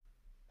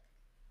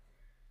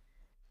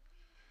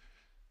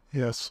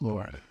Yes,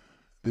 Lord.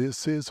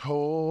 This is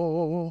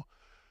holy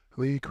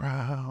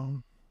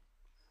ground.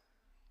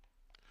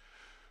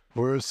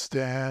 We're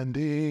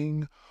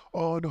standing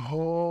on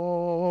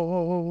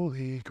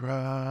holy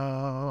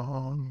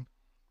ground.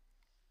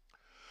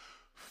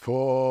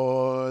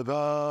 For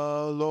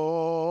the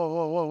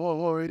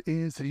Lord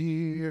is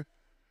here,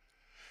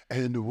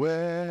 and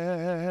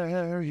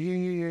where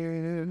he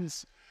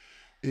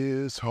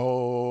is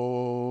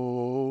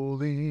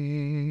holy.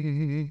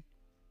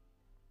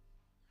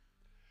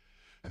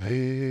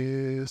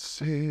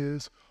 This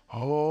is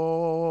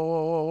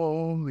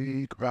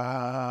holy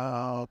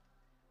ground.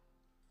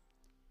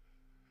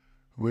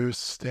 We're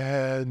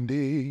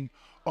standing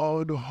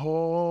on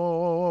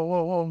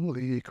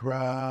holy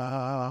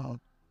ground.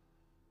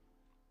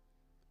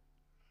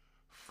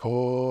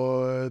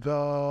 For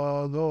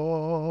the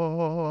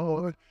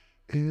Lord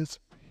is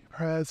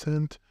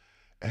present,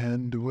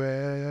 and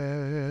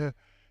where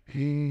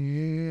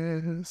he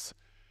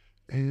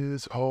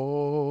is holy.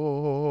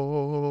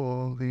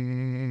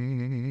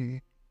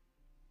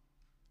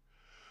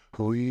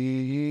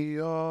 We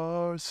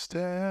are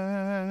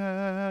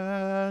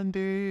standing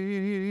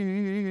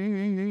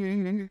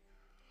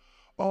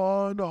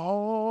on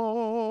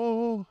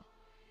holy.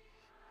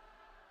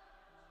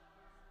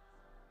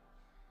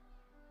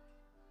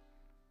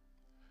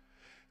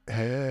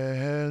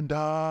 And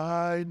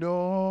I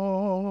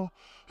know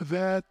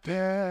that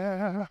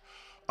there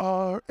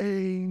are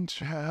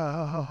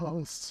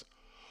angels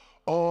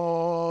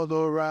all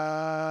around.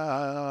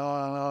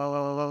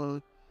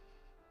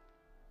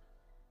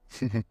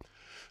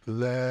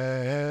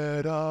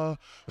 Let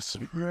us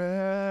pray.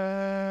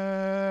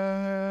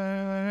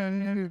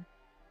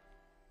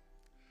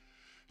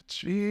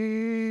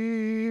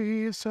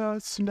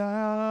 Jesus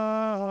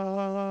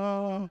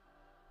now.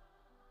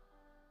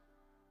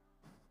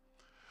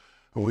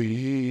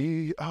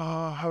 We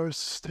are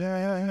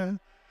standing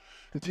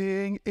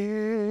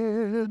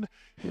in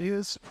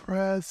his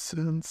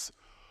presence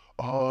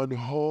on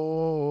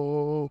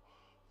holy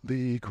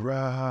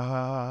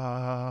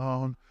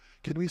ground.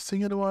 Can we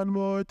sing it one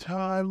more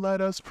time?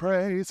 Let us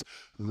praise.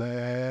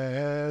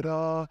 Let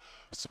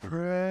us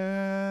praise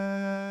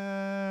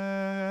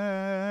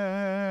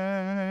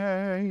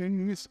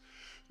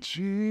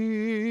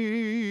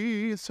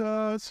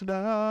Jesus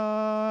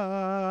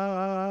now.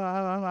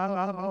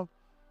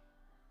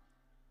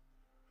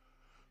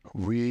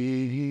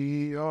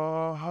 We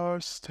are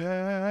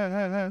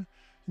standing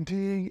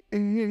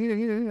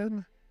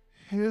in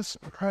his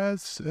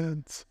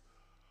presence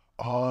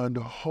on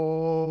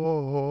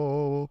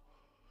holy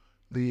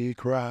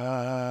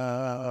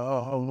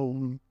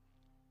ground.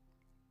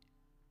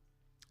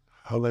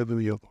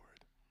 Hallelujah, Lord.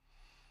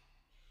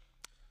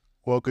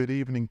 Well, good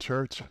evening,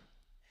 church.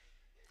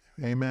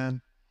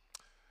 Amen.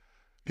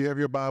 If you have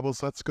your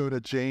Bibles, let's go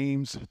to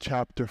James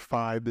chapter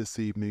 5 this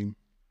evening.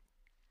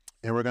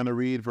 And we're going to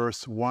read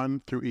verse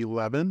 1 through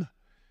 11.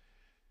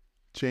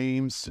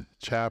 James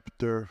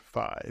chapter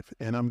 5.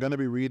 And I'm going to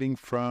be reading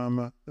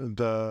from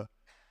the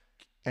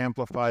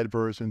Amplified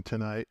version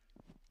tonight.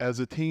 As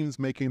the team's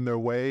making their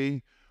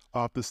way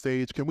off the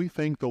stage, can we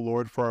thank the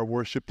Lord for our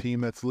worship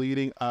team that's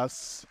leading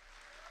us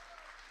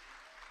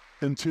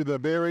into the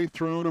very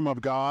throne room of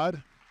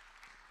God?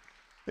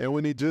 And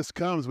when he just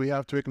comes, we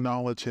have to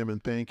acknowledge him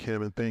and thank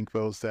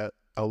those that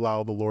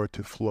allow the Lord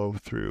to flow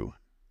through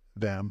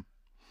them.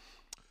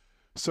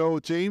 So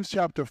James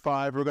chapter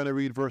 5, we're going to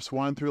read verse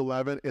 1 through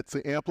 11. It's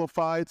the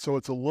Amplified, so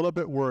it's a little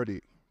bit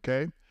wordy,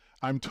 okay?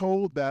 I'm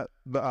told that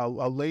a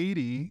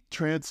lady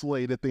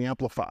translated the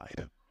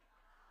Amplified.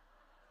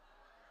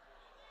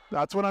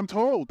 That's what I'm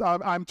told.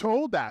 I'm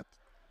told that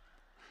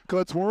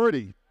because it's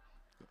wordy.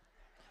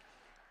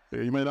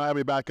 You may not have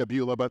me back at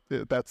Beulah, but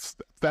that's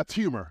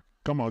humor.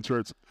 Come on,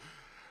 church.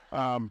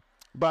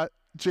 But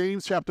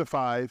James chapter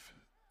 5,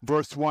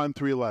 verse 1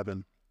 through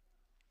 11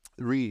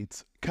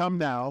 reads, "Come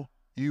now,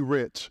 you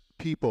rich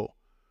people,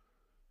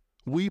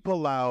 weep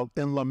aloud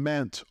and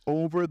lament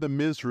over the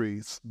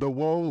miseries, the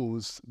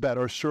woes that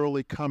are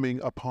surely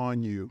coming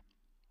upon you.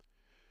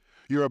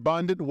 Your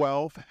abundant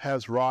wealth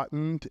has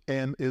rotted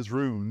and is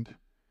ruined,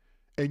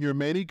 and your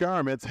many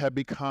garments have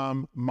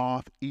become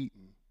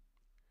moth-eaten.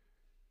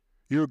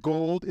 Your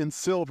gold and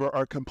silver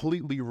are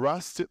completely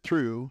rusted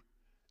through,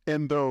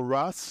 and the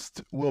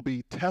rust will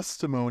be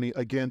testimony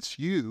against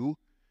you,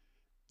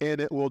 and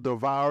it will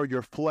devour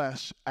your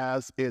flesh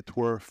as it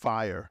were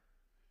fire.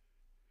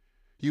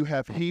 You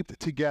have heaped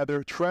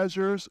together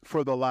treasures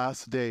for the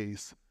last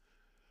days.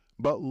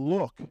 But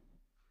look,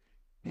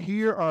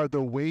 here are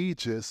the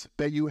wages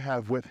that you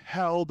have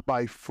withheld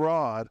by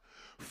fraud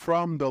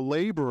from the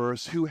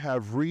laborers who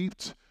have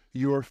reaped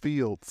your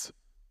fields.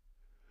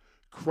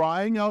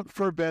 Crying out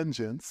for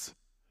vengeance,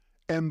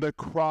 and the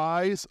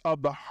cries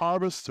of the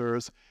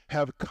harvesters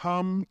have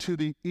come to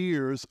the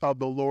ears of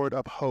the Lord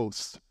of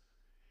hosts.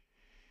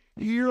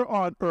 Here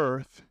on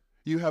earth,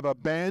 you have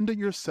abandoned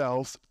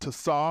yourselves to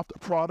soft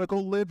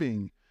prodigal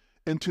living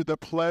and to the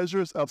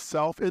pleasures of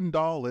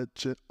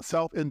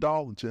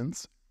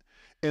self-indulgence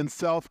and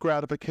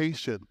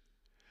self-gratification.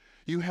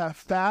 You have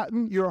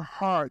fattened your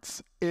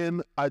hearts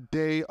in a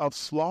day of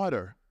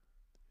slaughter.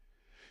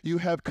 You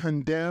have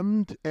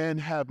condemned and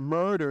have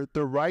murdered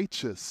the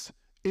righteous,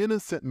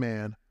 innocent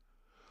man,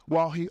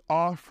 while he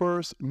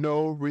offers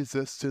no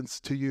resistance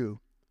to you.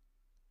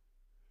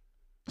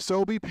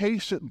 So be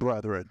patient,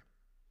 brethren,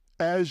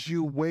 as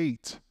you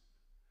wait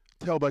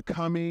till the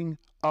coming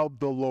of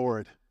the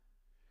Lord.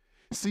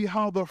 See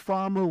how the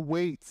farmer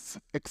waits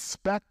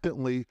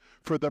expectantly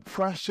for the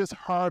precious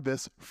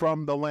harvest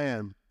from the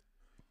land.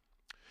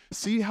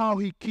 See how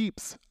he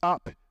keeps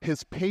up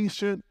his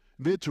patient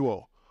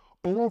vigil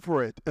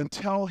over it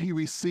until he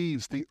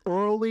receives the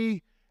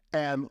early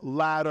and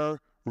latter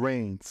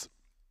rains.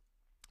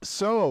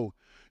 So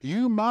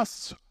you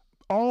must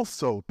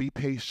also be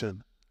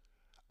patient.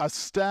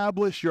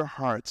 Establish your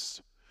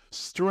hearts,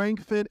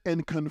 strengthen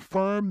and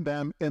confirm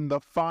them in the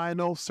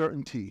final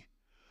certainty.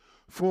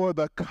 For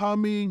the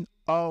coming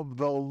of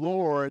the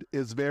Lord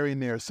is very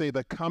near. Say,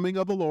 the coming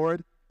of the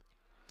Lord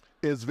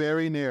is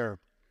very near.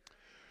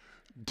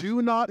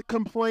 Do not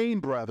complain,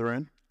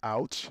 brethren,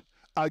 ouch,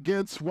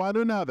 against one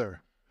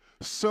another,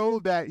 so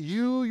that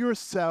you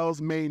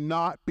yourselves may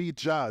not be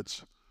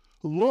judged.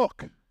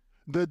 Look,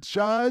 the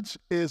judge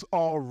is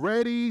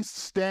already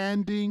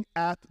standing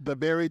at the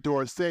very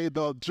door. Say,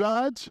 the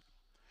judge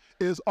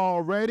is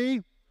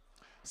already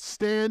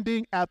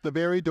standing at the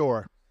very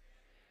door.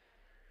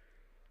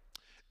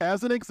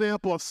 As an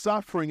example of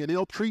suffering and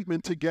ill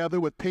treatment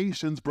together with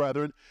patience,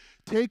 brethren,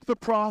 take the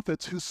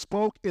prophets who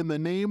spoke in the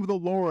name of the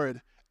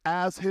Lord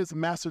as his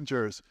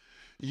messengers.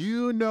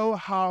 You know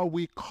how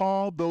we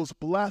call those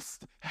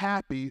blessed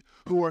happy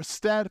who are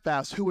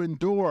steadfast, who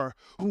endure,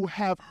 you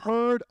have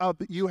heard of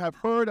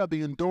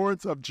the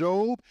endurance of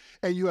Job,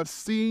 and you have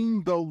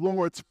seen the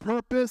Lord's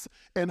purpose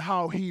and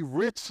how he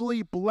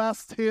richly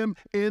blessed him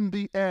in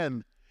the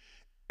end.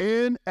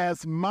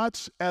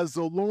 Inasmuch as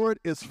the Lord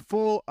is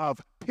full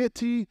of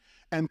pity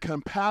and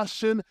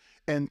compassion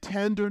and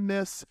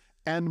tenderness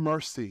and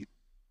mercy.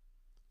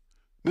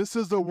 This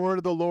is the word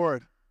of the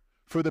Lord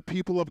for the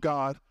people of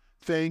God.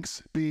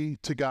 Thanks be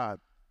to God.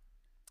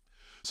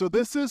 So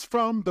this is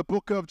from the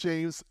book of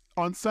James.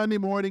 On Sunday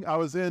morning, I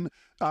was in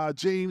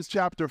James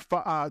chapter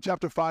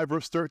 5,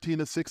 verse 13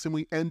 to 6, and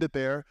we ended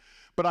there.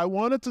 But I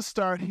wanted to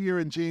start here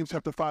in James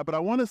chapter 5, but I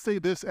want to say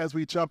this as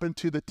we jump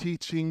into the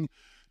teaching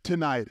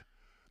tonight.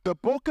 The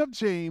book of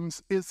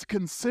James is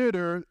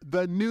considered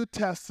the New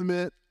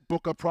Testament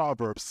book of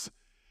Proverbs.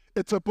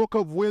 It's a book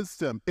of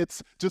wisdom.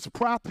 It's just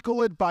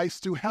practical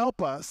advice to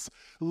help us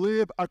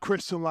live a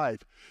Christian life.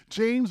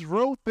 James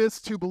wrote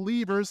this to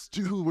believers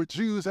who were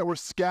Jews that were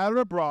scattered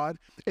abroad,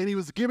 and he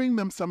was giving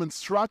them some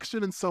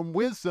instruction and some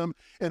wisdom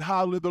in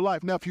how to live their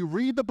life. Now, if you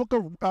read the book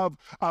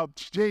of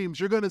James,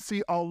 you're going to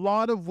see a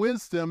lot of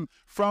wisdom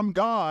from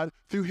God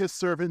through his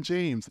servant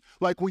James.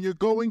 Like when you're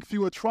going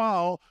through a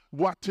trial,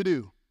 what to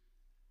do.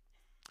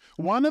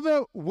 One of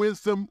the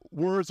wisdom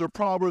words or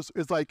proverbs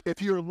is like,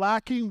 if you're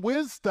lacking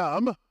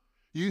wisdom,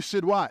 you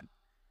should what?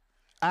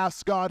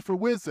 Ask God for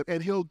wisdom,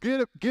 and he'll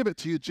give it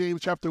to you,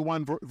 James chapter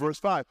 1, verse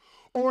 5.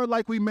 Or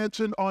like we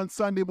mentioned on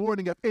Sunday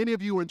morning, if any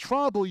of you are in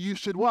trouble, you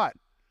should what?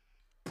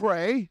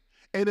 Pray.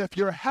 And if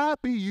you're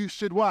happy, you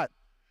should what?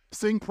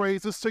 Sing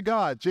praises to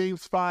God,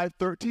 James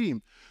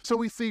 5:13. So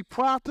we see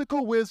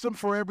practical wisdom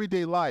for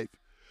everyday life.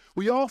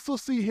 We also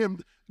see him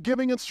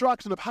giving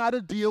instruction of how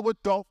to deal with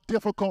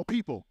difficult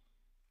people.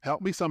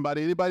 Help me,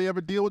 somebody. Anybody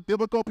ever deal with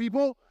difficult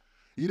people?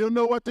 You don't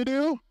know what to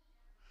do?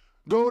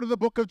 Go to the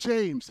book of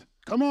James.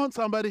 Come on,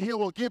 somebody. He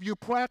will give you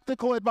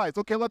practical advice.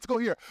 Okay, let's go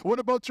here. What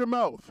about your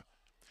mouth?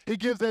 He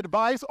gives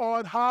advice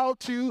on how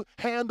to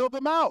handle the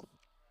mouth.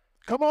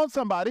 Come on,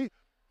 somebody.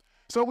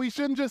 So we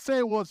shouldn't just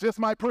say, well, it's just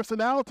my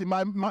personality,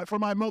 for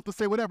my mouth to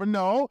say whatever.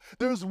 No,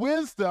 there's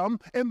wisdom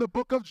in the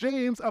book of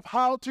James of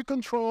how to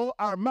control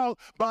our mouth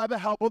by the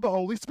help of the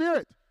Holy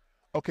Spirit.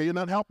 Okay, you're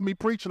not helping me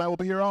preach, and I will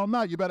be here all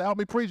night. You better help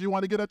me preach. You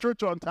want to get to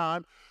church on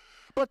time.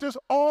 But there's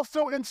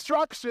also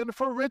instruction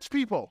for rich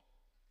people.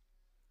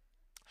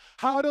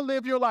 How to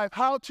live your life,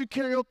 how to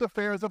carry out the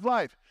affairs of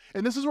life.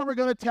 And this is where we're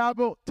going to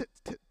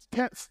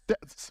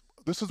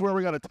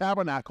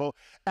tabernacle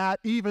at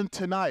even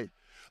tonight.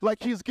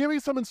 Like he's giving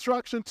some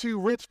instruction to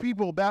rich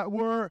people that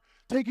were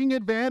taking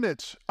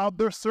advantage of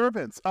their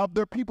servants, of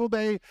their people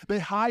they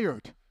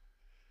hired.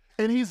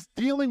 And he's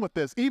dealing with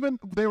this. Even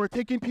they were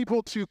taking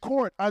people to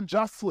court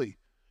unjustly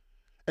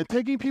and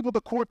taking people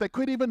to court that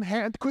couldn't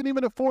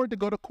even afford to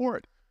go to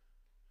court.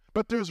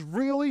 But there's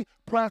really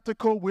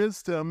practical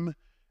wisdom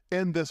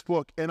in this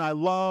book, and I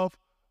love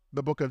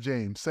the book of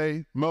James.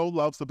 Say, Mo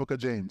loves the book of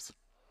James.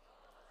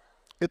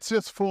 It's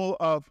just full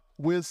of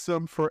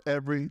wisdom for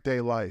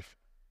everyday life.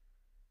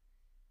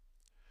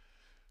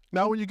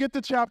 Now, when you get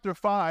to chapter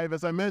 5,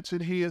 as I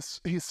mentioned, he's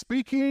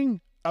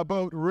speaking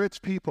about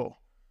rich people.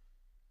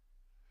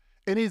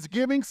 And he's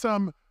giving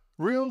some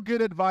real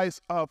good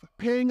advice of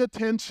paying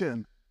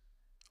attention,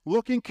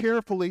 looking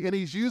carefully, and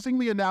he's using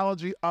the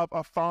analogy of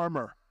a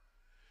farmer.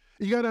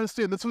 You got to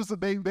understand,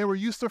 they were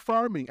used to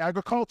farming,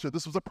 agriculture.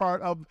 This was a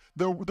part of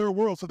their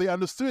world, so they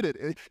understood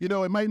it.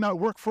 It might not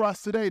work for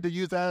us today to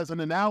use that as an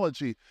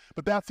analogy,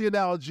 but that's the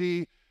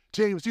analogy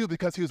James used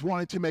because he was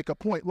wanting to make a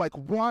point. Like,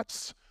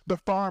 watch the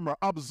farmer,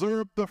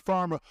 observe the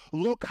farmer,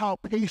 look how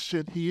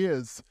patient he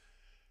is.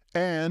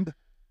 And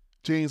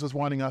James was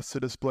wanting us to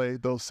display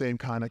those same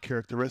kind of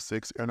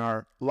characteristics in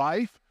our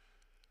life,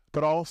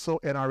 but also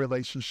in our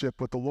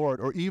relationship with the Lord,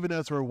 or even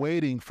as we're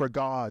waiting for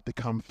God to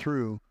come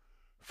through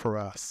for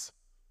us,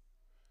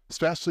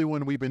 especially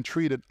when we've been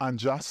treated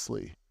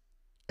unjustly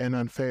and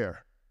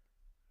unfair,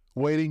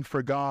 waiting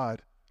for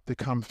God to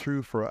come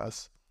through for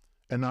us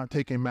and not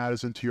taking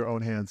matters into your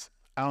own hands.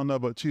 I don't know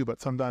about you,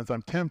 but sometimes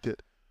I'm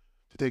tempted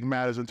to take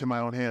matters into my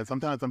own hands.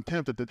 Sometimes I'm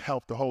tempted to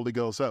help the Holy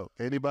Ghost out.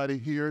 Anybody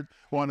here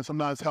want to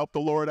sometimes help the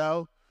Lord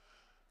out?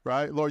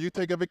 Right? Lord, you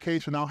take a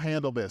vacation, I'll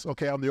handle this.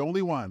 Okay, I'm the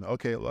only one.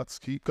 Okay, let's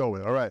keep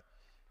going. All right.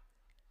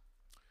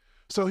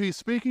 So he's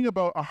speaking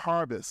about a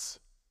harvest.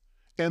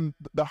 And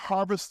the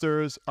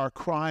harvesters are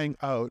crying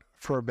out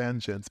for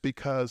vengeance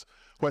because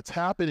what's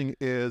happening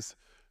is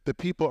the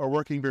people are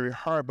working very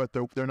hard, but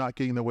they're not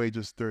getting the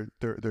wages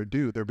they're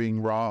due. They're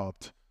being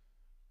robbed.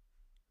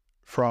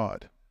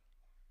 Fraud.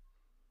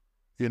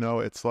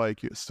 It's like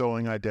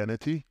stolen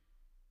identity.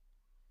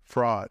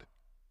 Fraud.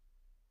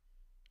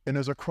 And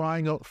there's a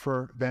crying out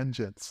for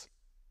vengeance.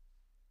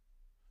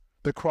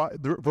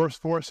 Verse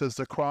 4 says,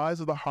 the cries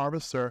of the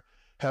harvester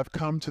have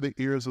come to the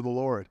ears of the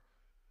Lord.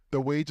 The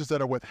wages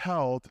that are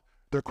withheld,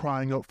 they're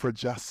crying out for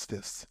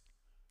justice,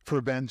 for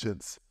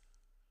vengeance.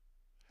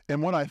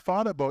 And what I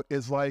thought about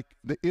is like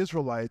the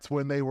Israelites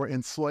when they were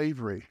in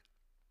slavery,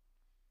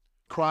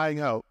 crying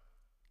out.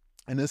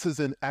 And this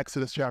is in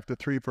Exodus chapter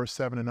 3, verse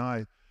 7 and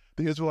 9.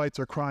 The Israelites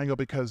are crying out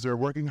because they're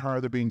working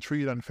hard, they're being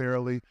treated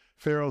unfairly.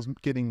 Pharaoh's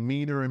getting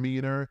meaner and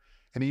meaner,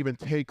 and even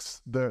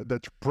takes the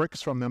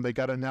bricks from them. They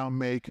got to now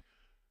make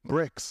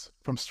bricks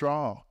from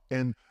straw.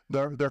 And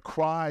their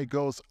cry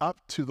goes up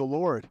to the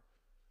Lord.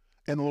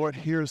 And the Lord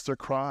hears their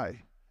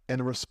cry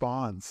and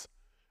responds.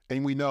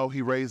 And we know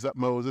he raised up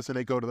Moses and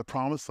they go to the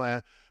promised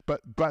land.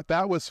 But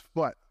that was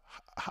what?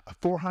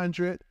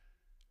 400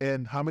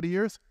 and how many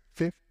years?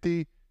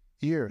 50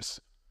 years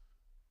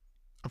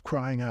of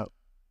crying out.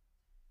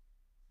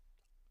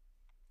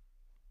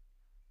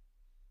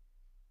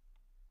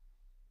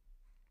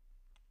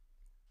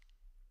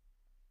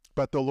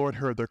 But the Lord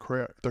heard their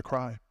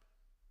cry.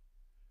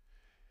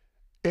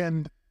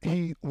 And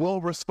he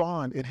will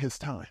respond in his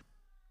time.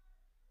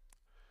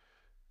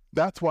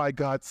 That's why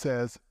God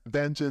says,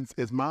 vengeance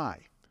is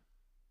mine.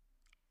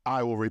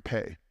 I will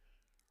repay.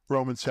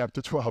 Romans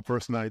chapter 12,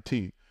 verse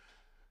 19.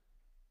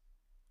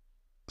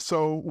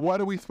 So what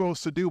are we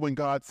supposed to do when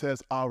God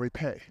says, I'll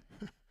repay?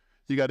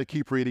 You got to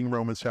keep reading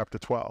Romans chapter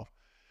 12.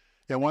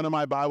 In one of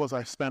my Bibles,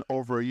 I spent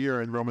over a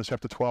year in Romans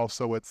chapter 12,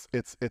 so it's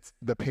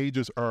the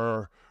pages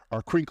are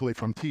crinkly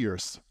from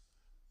tears.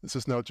 This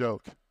is no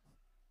joke.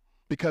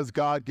 Because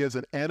God gives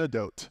an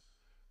antidote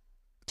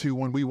to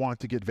when we want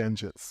to get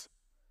vengeance.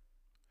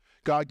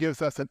 God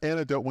gives us an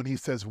antidote when he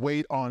says,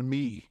 wait on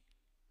me,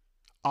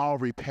 I'll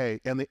repay.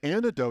 And the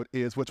antidote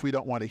is, which we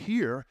don't want to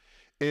hear,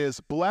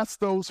 is bless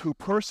those who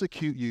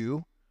persecute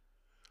you.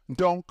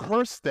 Don't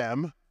curse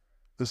them.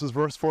 This is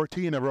verse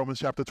 14 of Romans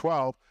chapter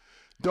 12.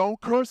 Don't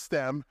curse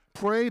them.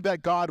 Pray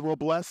that God will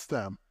bless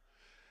them.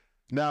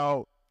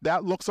 Now,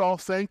 that looks all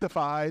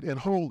sanctified and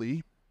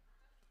holy.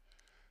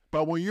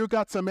 But when you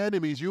got some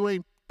enemies, you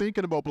ain't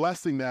thinking about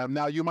blessing them.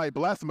 Now, you might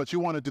bless them, but you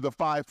want to do the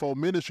fivefold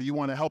ministry. You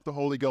want to help the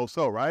Holy Ghost,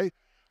 so, right?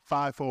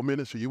 Fivefold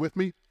ministry. You with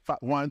me?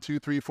 1, 2,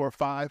 3, 4,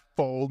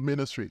 fivefold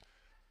ministry.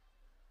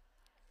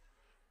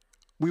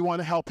 We want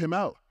to help him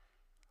out.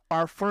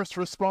 Our first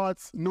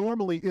response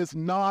normally is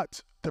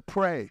not to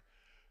pray.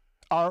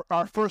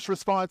 Our first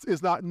response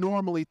is not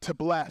normally to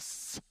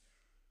bless.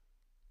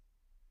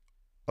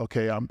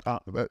 Okay, are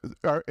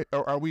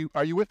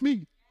you with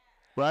me?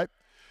 Right?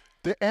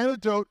 The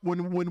antidote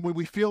when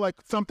we feel like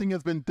something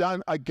has been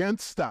done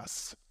against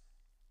us,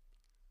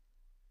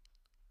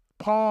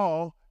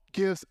 Paul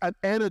gives an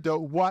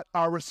antidote what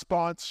our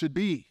response should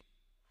be.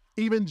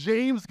 Even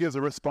James gives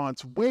a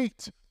response.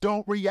 Wait,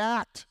 don't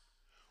react.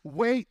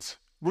 Wait,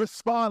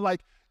 respond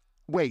like,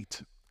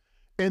 wait.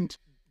 And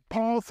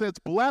Paul says,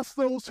 bless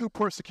those who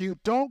persecute,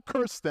 don't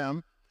curse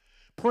them,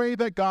 pray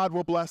that God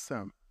will bless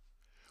them.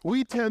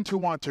 We tend to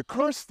want to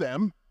curse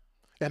them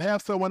and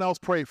have someone else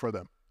pray for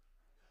them.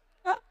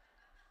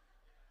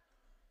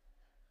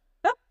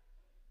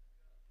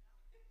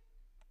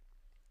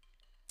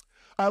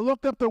 I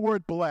looked up the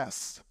word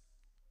bless,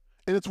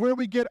 and it's where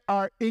we get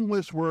our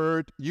English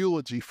word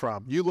eulogy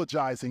from,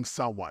 eulogizing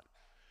someone.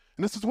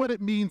 And this is what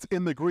it means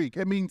in the Greek.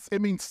 It means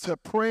to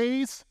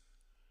praise,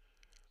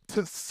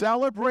 to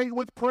celebrate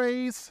with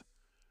praise,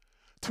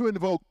 to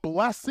invoke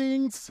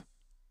blessings.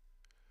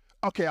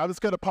 Okay, I'm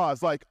just going to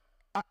pause.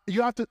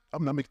 You have to,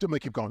 let me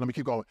keep going. Let me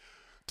keep going.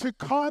 To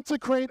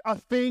consecrate a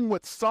thing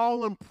with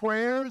solemn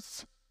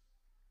prayers,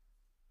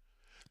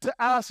 to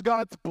ask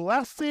God's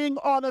blessing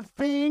on a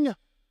thing,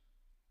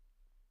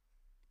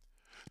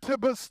 to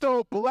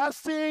bestow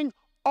blessing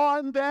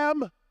on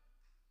them.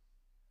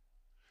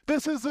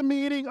 This is the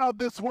meaning of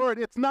this word.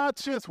 It's not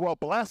just, well,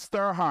 bless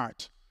their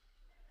heart.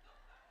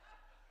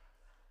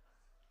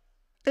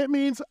 It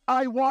means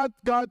I want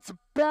God's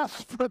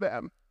best for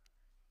them.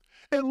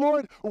 And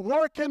Lord,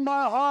 work in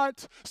my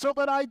heart so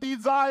that I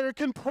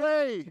can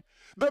pray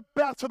the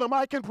best for them.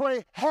 I can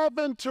pray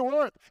heaven to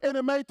earth. And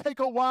it may take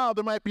a while.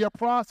 There might be a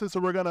process,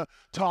 and we're going to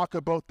talk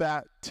about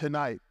that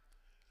tonight.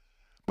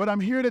 But I'm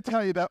here to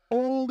tell you that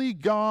only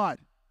God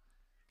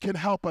can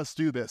help us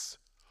do this.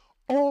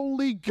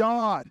 Only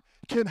God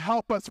can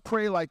help us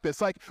pray like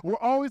this. Like, we're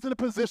always in a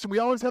position, we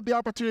always have the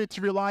opportunity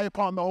to rely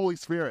upon the Holy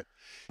Spirit.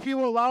 He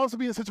will allow us to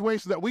be in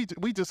situations that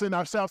we just in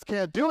ourselves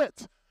can't do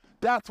it.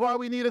 That's why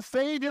we need a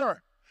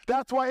Savior.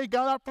 That's why he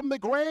got up from the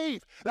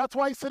grave. That's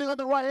why he's sitting on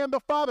the right hand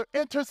of the Father,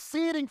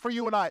 interceding for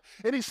you and I.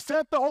 And he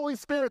sent the Holy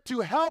Spirit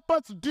to help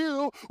us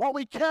do what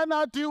we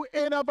cannot do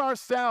in of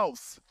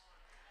ourselves.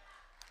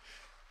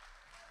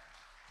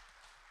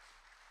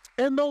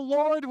 And the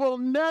Lord will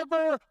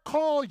never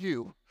call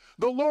you.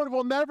 The Lord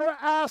will never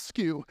ask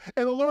you,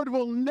 and the Lord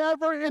will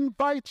never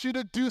invite you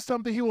to do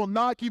something. He will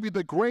not give you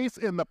the grace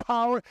and the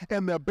power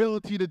and the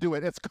ability to do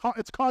it. It's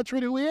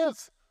contrary to who he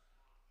is.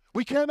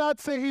 We cannot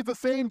say he's the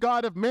same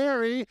God of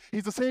Mary,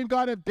 he's the same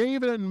God of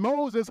David and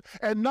Moses,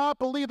 and not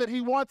believe that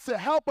he wants to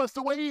help us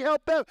the way he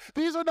helped them.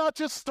 These are not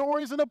just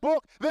stories in a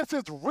book. This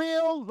is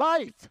real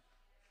life.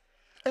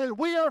 And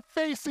we are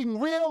facing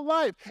real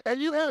life.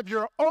 And you have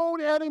your own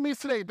enemies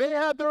today. They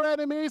had their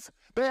enemies.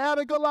 They had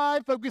a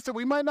Goliath. Like we said,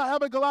 we might not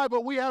have a Goliath,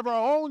 but we have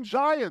our own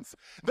giants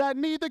that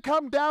need to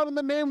come down in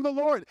the name of the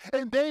Lord.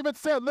 And David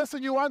said,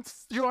 listen, you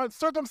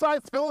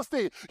uncircumcised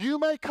Philistine, you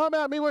may come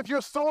at me with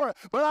your sword,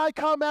 but I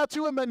come at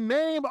you in the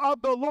name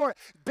of the Lord.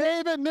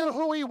 David knew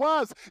who he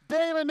was.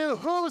 David knew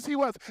whose he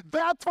was.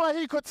 That's why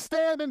he could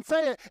stand and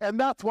say it. And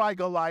that's why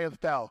Goliath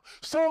fell.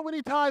 So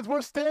many times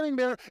we're standing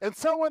there in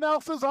someone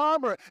else's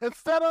armor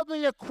instead of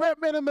the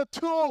equipment and the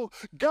tool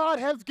God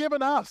has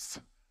given us.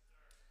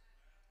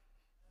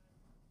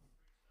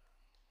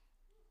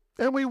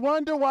 And we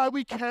wonder why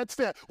we can't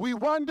stand. We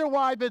wonder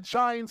why the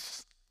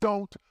giants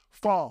don't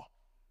fall.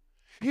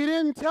 He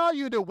didn't tell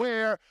you to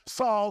wear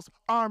Saul's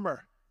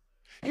armor.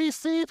 He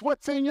sees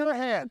what's in your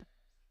hand.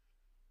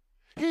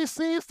 He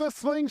sees the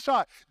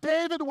slingshot.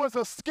 David was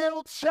a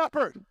skilled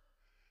shepherd.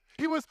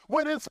 He was,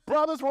 when his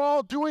brothers were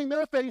all doing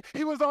their thing,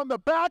 he was on the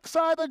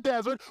backside of the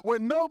desert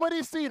when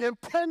nobody seen him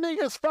tending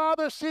his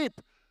father's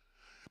sheep.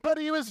 But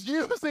he was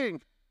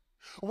using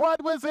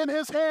what was in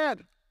his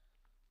hand.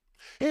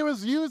 He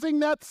was using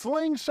that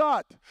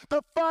slingshot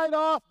to fight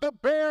off the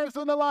bears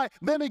and the lion.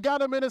 Then he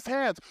got them in his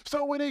hands.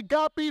 So when he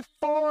got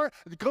before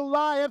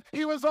Goliath,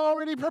 he was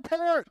already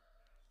prepared.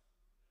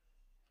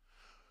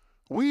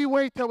 We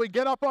wait till we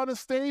get up on the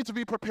stage to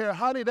be prepared.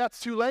 Honey, that's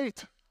too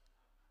late.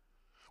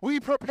 We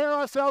prepare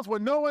ourselves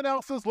when no one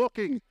else is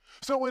looking.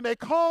 So when they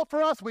call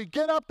for us, we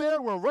get up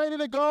there, we're ready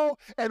to go,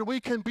 and we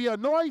can be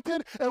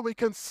anointed, and we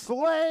can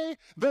slay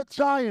the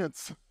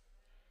giants.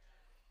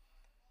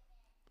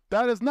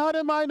 That is not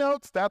in my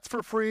notes. That's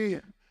for free.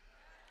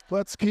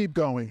 Let's keep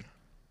going.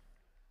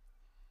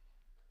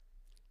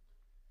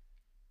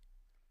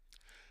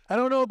 I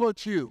don't know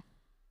about you,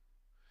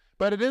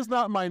 but it is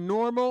not my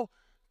normal,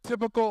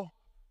 typical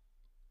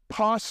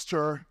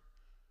posture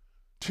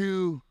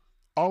to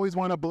always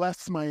want to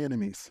bless my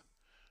enemies.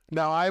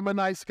 Now, I'm a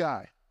nice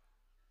guy.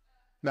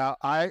 Now,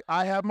 I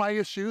have my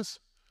issues,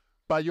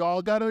 but you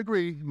all got to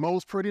agree,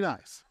 Mo's pretty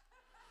nice.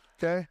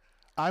 Okay?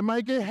 I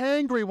might get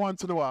hangry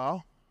once in a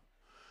while.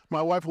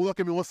 My wife will look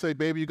at me and will say,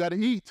 baby, you got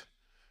to eat.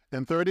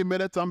 In 30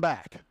 minutes, I'm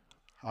back.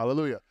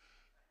 Hallelujah.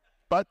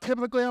 But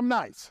typically, I'm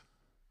nice.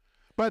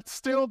 But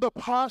still, the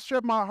posture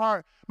of my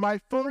heart, my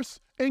first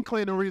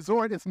inkling and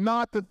resort is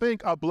not to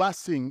think of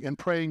blessing and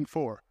praying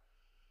for.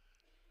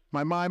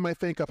 My mind might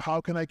think of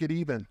how can I get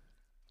even?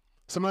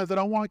 Sometimes I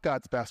don't want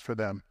God's best for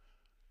them.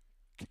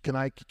 Can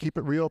I keep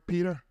it real,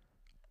 Peter?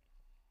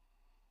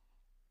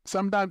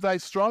 Sometimes I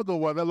struggle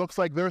when it looks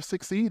like they're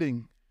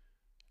succeeding.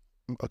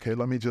 Okay,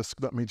 let me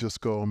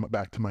just go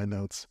back to my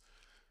notes.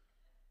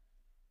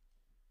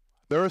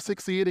 They're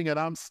succeeding and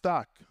I'm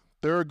stuck.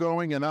 They're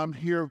going and I'm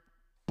here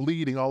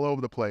bleeding all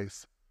over the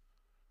place.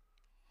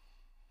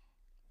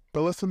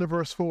 But listen to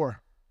verse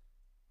 4.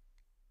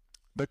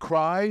 The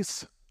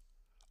cries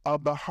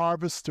of the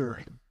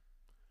harvester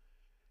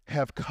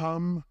have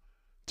come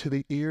to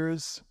the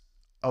ears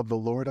of the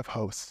Lord of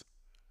hosts.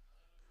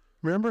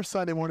 Remember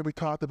Sunday morning we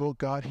talked about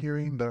God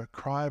hearing the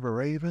cry of a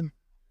raven?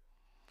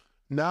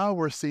 Now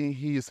we're seeing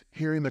he's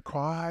hearing the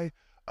cry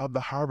of the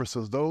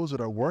harvesters, those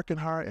that are working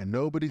hard and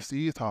nobody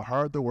sees how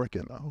hard they're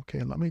working. Okay,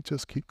 let me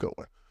just keep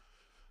going.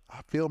 I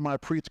feel my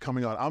preach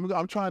coming on.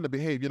 I'm trying to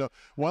behave. You know,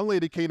 one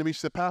lady came to me, she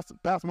said, Pastor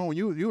Mo, when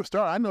you were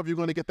starting, I know if you're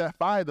going to get that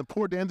fire, then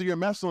pour the end of your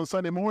message on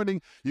Sunday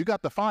morning, you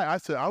got the fire. I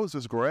said, I was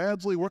just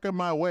gradually working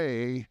my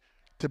way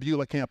to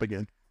Beulah camp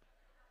again.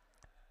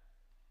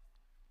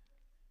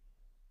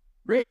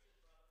 Great.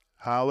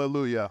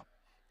 Hallelujah.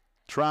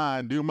 Try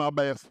and do my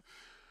best.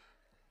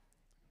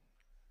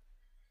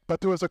 But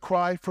there was a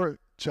cry for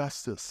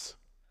justice.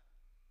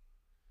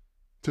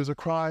 There's a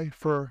cry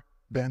for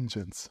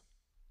vengeance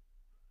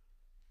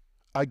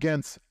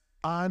against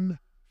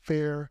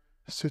unfair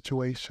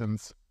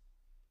situations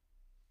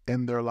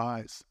in their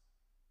lives.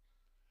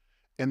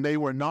 And they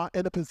were not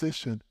in a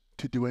position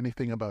to do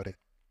anything about it.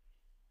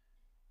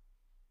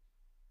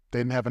 They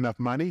didn't have enough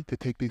money to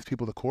take these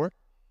people to court.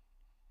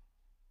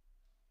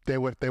 They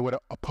would have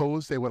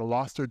opposed, they would have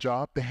lost their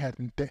job.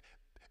 It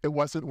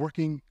wasn't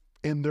working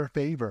in their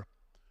favor.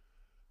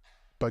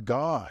 But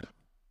God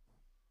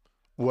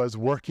was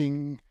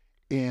working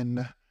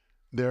in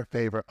their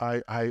favor.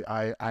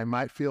 I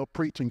might feel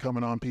preaching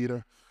coming on,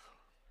 Peter.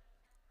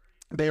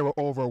 They were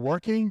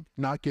overworking,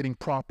 not getting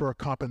proper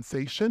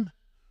compensation.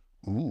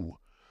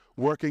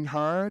 Working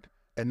hard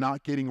and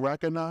not getting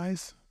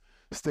recognized.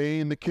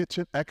 Staying in the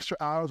kitchen extra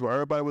hours while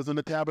everybody was in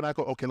the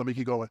tabernacle. Okay, let me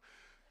keep going.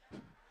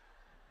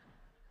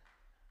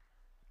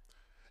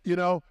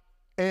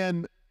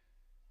 And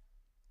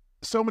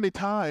so many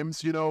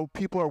times,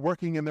 people are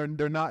working and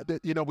they're not,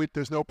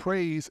 there's no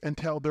praise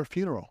until their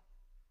funeral.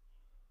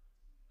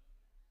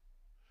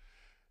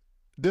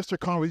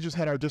 District conference, we just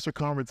had our district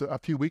conference a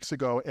few weeks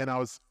ago, and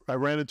I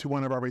ran into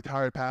one of our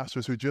retired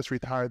pastors who just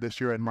retired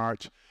this year in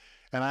March.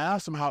 And I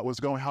asked him how it was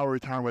going, how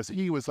retirement was.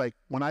 He was like,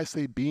 when I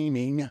say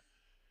beaming,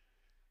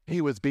 he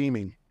was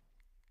beaming.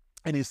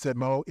 And he said,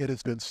 Mo, it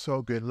has been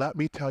so good. Let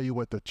me tell you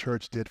what the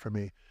church did for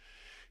me.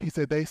 He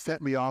said they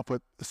set me off,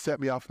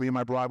 me and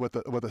my bride with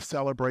a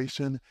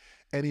celebration.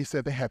 And he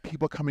said they had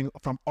people coming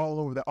from all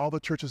over, all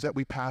the churches that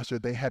we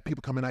pastored. They had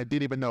people coming I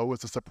didn't even know. It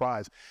was a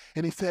surprise.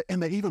 And he said,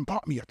 and they even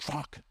bought me a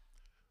truck.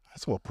 I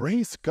said, well,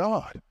 praise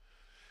God.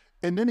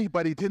 And then he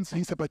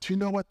said, but you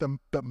know what?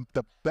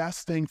 The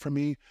best thing for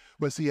me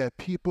was he had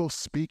people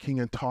speaking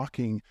and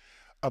talking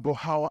about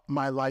how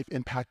my life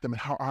impacted them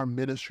and how our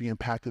ministry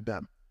impacted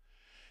them.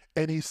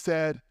 And he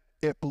said,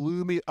 it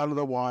blew me out of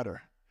the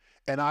water.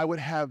 And I would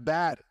have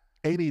that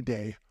any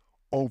day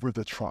over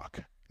the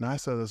truck. And I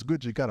said, that's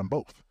good, you got them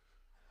both.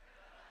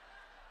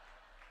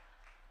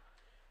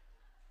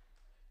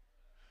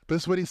 But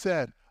this is what he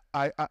said.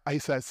 I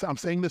said, I'm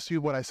saying this to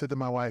you, what I said to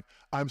my wife.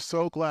 I'm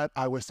so glad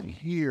I was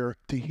here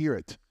to hear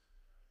it.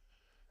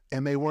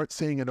 And they weren't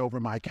saying it over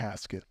my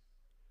casket.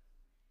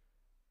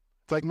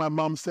 It's like my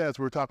mom says,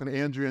 we were talking to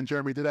Andrea and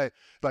Jeremy today.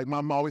 Like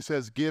my mom always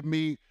says, give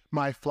me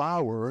my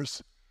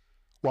flowers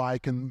while I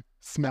can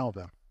smell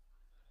them.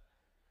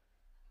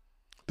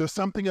 There's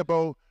something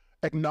about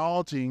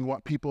acknowledging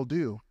what people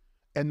do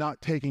and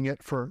not taking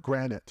it for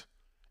granted,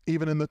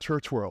 even in the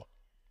church world.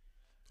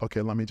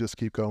 Okay, let me just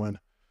keep going.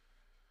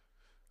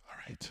 All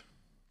right.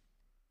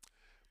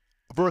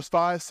 Verse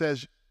 5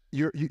 says,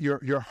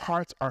 your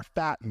hearts are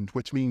fattened,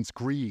 which means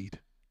greed.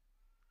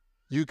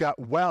 You got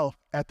wealth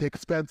at the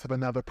expense of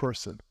another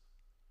person.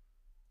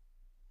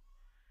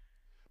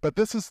 But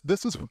this is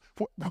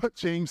what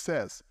James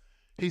says.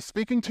 He's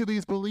speaking to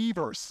these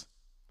believers.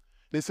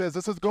 He says,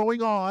 this is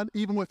going on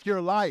even with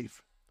your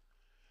life.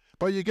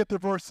 But you get to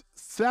verse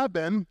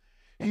 7,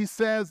 he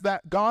says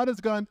that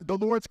the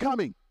Lord's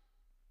coming.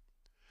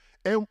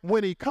 And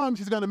when he comes,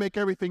 he's going to make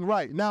everything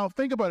right. Now,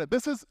 think about it.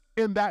 This is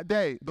in that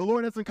day. The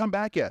Lord hasn't come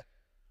back yet.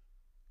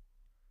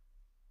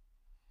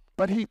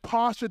 But he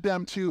postured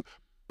them to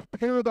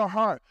prepare their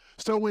heart.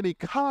 So when he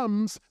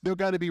comes, they're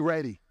going to be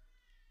ready.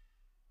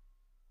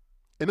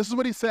 And this is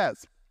what he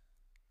says.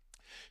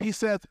 He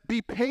says,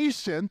 be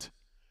patient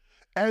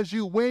as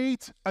you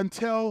wait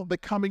until the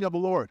coming of the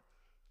Lord.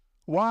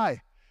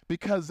 Why?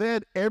 Because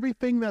then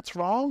everything that's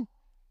wrong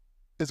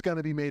is going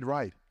to be made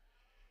right.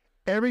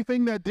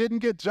 Everything that didn't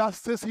get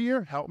justice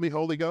here, help me,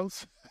 Holy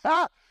Ghost,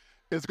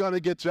 is going to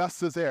get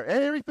justice there.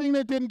 Everything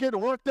that didn't get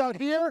worked out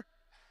here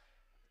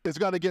is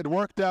going to get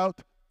worked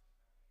out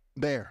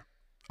there.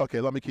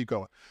 Okay, let me keep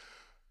going.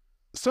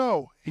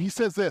 So he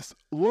says this,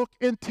 look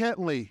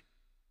intently.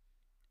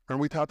 And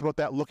we talked about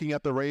that, looking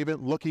at the raven,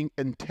 looking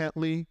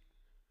intently.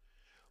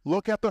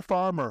 Look at the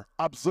farmer.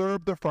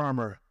 Observe the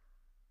farmer.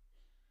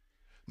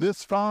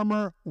 This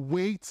farmer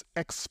waits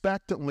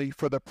expectantly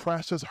for the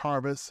precious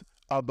harvest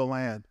of the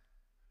land.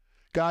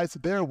 Guys,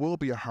 there will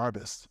be a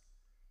harvest.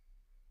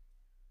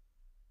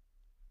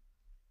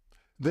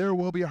 There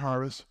will be a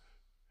harvest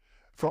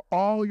for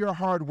all your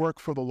hard work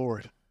for the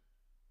Lord.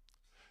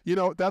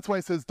 That's why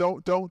it says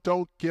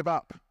don't give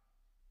up,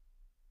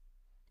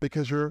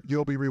 because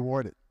you'll be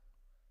rewarded.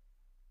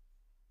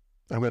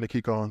 I'm going to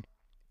keep going.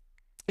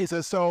 He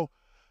says,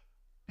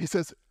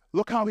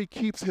 look how he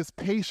keeps his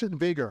patient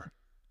vigor.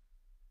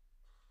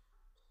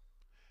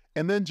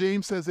 And then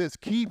James says this,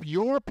 keep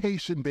your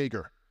patient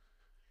vigor.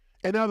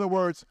 In other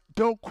words,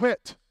 don't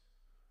quit.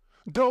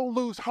 Don't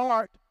lose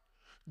heart.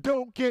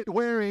 Don't get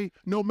weary,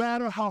 no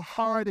matter how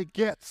hard it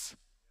gets.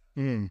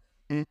 And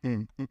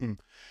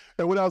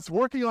when I was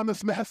working on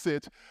this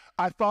message,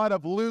 I thought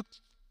of Luke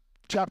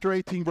chapter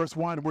 18, verse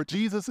 1, where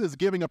Jesus is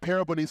giving a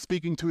parable and he's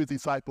speaking to his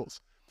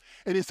disciples.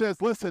 And he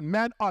says, listen,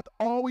 men ought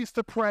always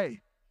to pray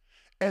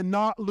and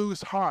not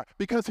lose heart,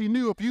 because he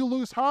knew if you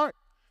lose heart,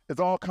 it's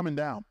all coming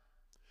down.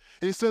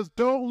 And he says,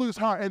 don't lose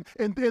heart.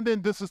 And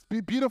then this is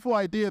beautiful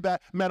idea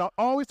that men ought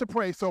always to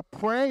pray. So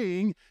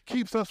praying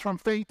keeps us from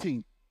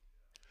fainting.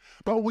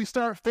 But when we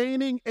start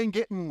fainting and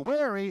getting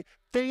weary,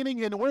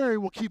 fainting and weary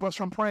will keep us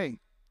from praying.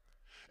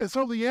 And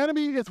so the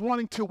enemy is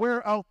wanting to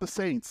wear out the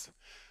saints.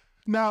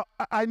 Now,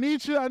 I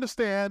need you to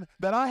understand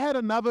that I had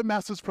another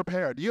message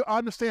prepared. You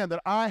understand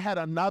that I had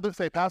another,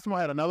 say, Pastor Mo,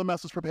 I had another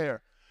message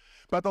prepared.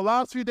 But the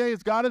last few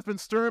days, God has been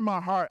stirring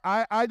my heart.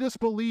 I just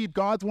believe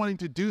God's wanting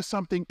to do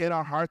something in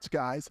our hearts,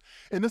 guys.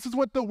 And this is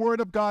what the Word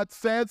of God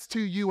says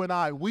to you and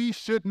I. We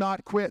should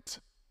not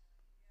quit.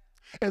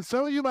 And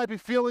some of you might be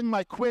feeling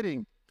like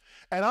quitting.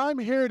 And I'm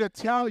here to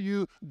tell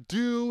you,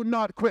 do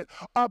not quit.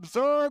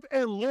 Observe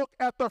and look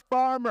at the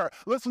farmer.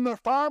 Listen, the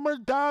farmer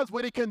does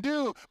what he can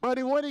do, but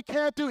what he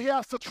can't do, he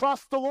has to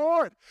trust the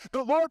Lord.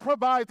 The Lord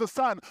provides the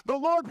sun. The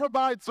Lord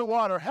provides the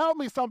water. Help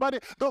me, somebody.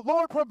 The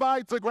Lord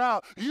provides the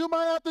ground. You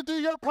might have to do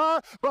your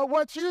part, but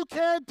what you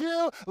can't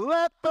do,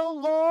 let the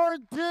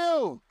Lord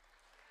do.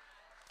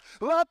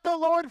 Let the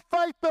Lord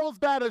fight those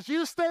battles.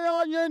 You stay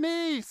on your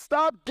knees.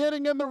 Stop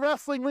getting in the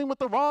wrestling ring with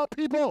the wrong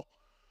people.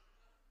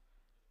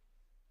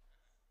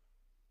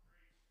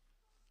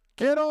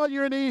 Get on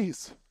your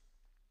knees.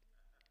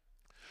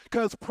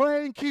 Because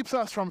praying keeps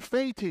us from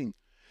fainting,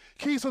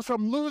 keeps us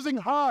from losing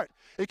heart.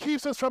 It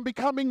keeps us from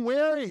becoming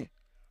weary.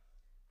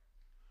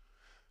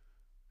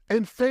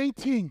 And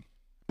fainting,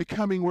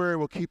 becoming weary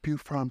will keep you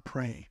from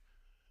praying.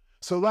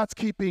 So let's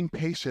keep being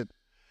patient.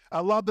 I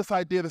love this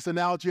idea, this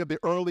analogy of the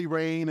early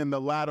rain and the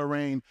latter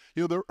rain.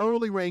 You know, the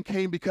early rain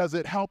came because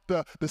it helped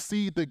the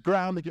seed, the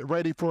ground to get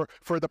ready for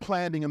the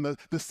planting, and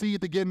the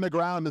seed to get in the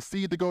ground, the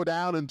seed to go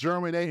down and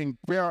germinate and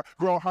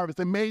grow a harvest.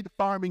 It made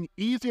farming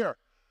easier.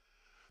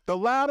 The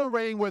latter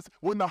rain was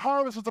when the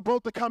harvest was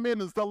about to come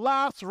in. It's the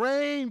last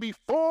rain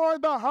before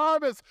the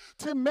harvest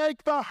to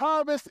make the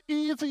harvest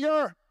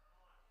easier.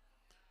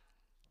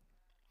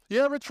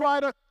 You ever try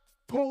to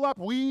pull up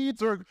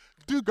weeds or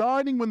do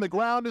gardening when the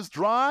ground is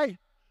dry?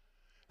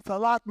 It's a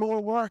lot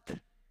more work.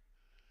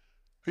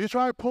 You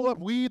try to pull up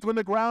weeds when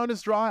the ground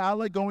is dry. I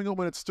like going up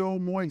when it's still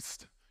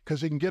moist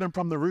because you can get them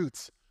from the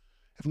roots.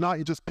 If not,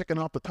 you're just picking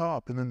off the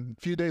top, and then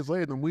a few days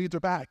later, the weeds are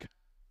back.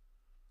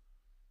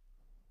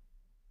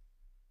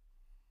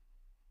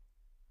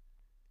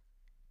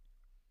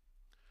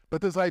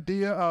 But this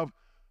idea of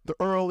the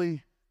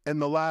early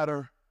and the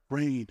latter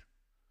rain.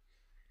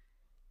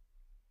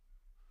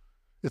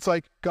 It's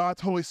like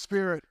God's Holy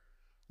Spirit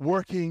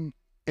working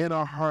in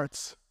our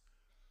hearts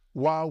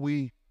while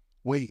we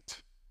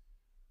wait,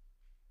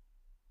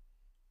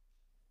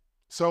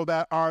 so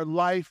that our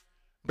life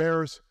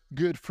bears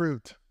good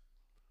fruit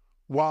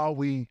while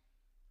we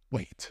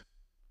wait.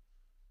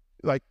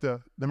 Like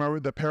remember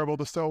the parable of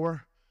the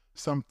sower?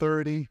 Some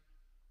 30,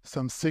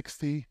 some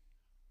 60,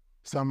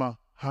 some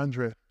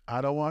 100.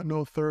 I don't want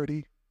no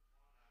 30.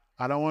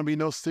 I don't want to be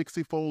no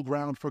 60-fold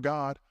ground for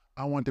God.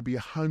 I want to be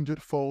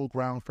 100-fold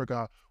ground for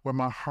God, where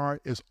my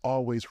heart is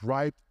always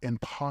ripe and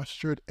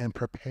postured and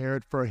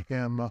prepared for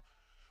Him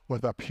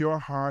with a pure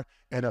heart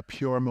and a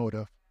pure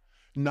motive.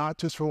 Not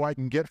just for what I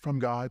can get from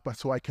God, but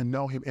so I can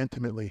know Him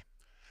intimately,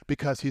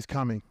 because He's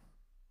coming.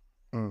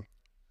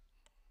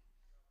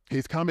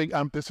 He's coming.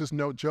 This is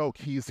no joke.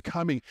 He's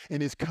coming,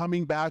 and He's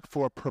coming back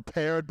for a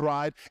prepared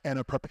bride and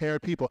a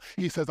prepared people.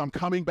 He says, I'm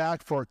coming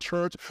back for a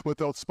church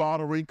without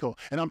spot or wrinkle.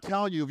 And I'm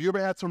telling you, if you ever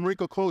had some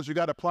wrinkled clothes, you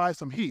got to apply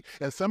some heat.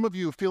 And some of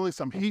you are feeling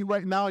some heat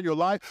right now in your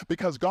life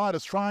because God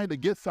is trying to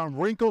get some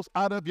wrinkles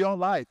out of your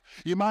life.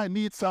 You might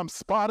need some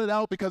spotted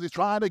out because He's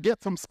trying to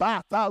get some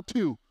spots out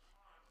too.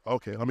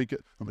 Okay, let me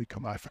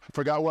come. I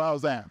forgot where I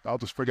was at. I'll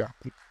just forget.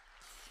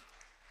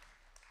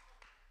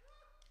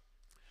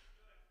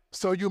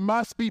 So you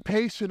must be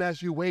patient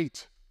as you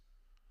wait.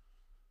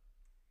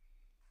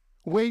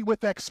 Wait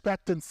with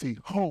expectancy,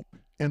 hope,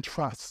 and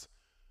trust.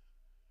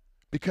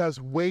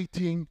 Because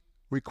waiting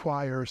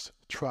requires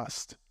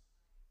trust.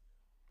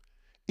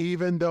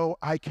 Even though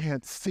I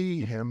can't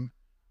see Him,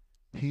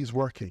 He's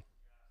working.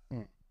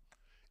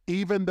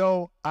 Even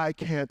though I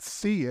can't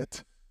see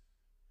it,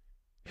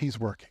 He's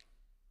working.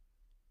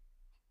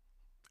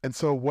 And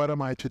so what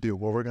am I to do?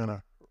 Well, we're going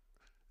to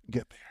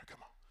get there. Come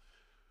on.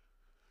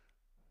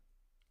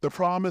 The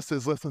promise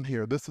is, listen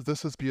here, this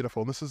is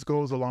beautiful. This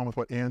goes along with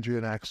what Andrea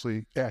and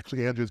actually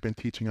Andrea's been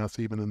teaching us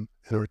even in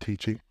her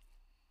teaching.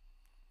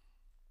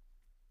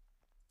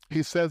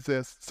 He says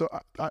this, so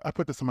I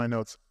put this in my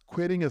notes.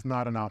 Quitting is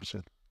not an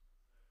option.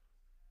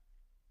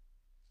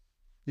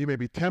 You may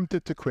be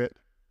tempted to quit.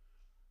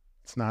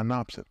 It's not an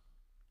option.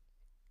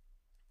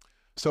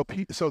 So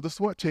this is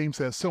what James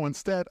says. So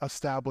instead,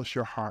 establish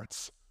your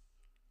hearts.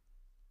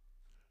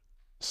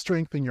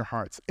 Strengthen your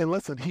hearts. And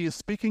listen, he is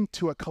speaking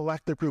to a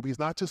collective group. He's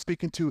not just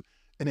speaking to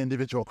an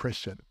individual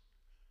Christian.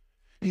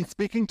 He's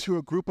speaking to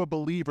a group of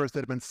believers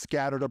that have been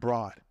scattered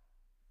abroad.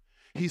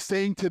 He's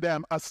saying to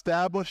them,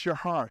 establish your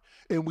heart.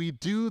 And we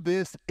do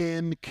this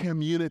in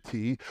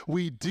community.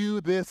 We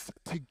do this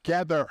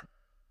together.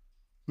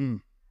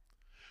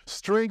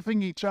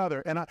 Strengthening each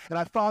other. And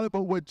I thought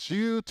about what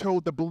Jude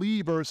told the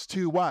believers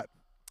to what?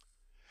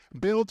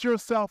 Build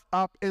yourself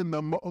up in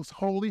the most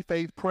holy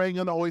faith, praying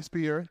in the Holy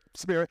Spirit,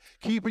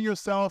 keeping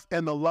yourself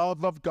in the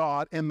love of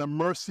God and the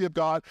mercy of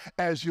God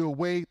as you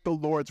await the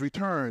Lord's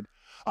return.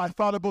 I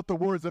thought about the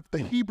words of the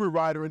Hebrew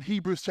writer in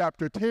Hebrews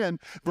chapter 10,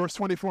 verse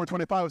 24 and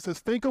 25. It says,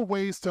 think of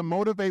ways to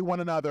motivate one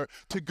another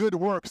to good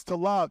works, to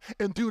love,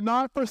 and do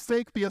not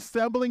forsake the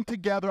assembling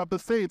together of the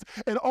saints.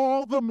 And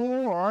all the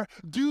more,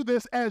 do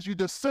this as you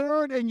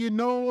discern and you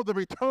know the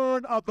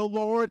return of the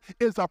Lord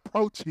is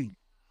approaching.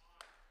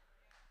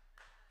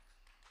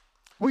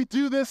 We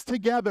do this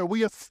together.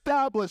 We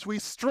establish, we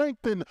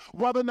strengthen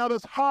one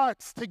another's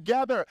hearts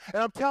together.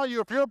 And I'm telling you,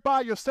 if you're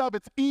by yourself,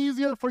 it's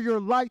easier for your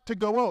light to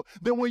go out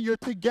than when you're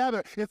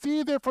together. It's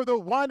easier for the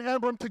one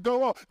emblem to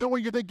go out than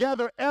when you're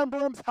together.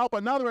 Emblems help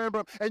another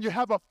emblem, and you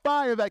have a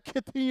fire that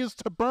continues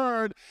to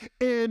burn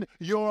in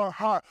your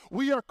heart.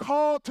 We are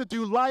called to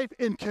do life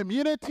in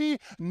community,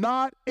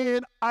 not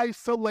in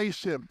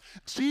isolation.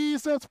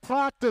 Jesus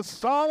practiced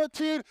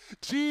solitude.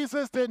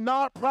 Jesus did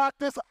not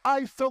practice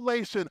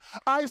isolation.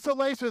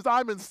 Isolation is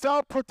I'm in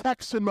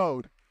self-protection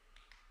mode.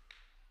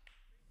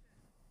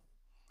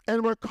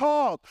 And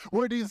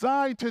we're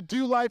designed to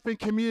do life in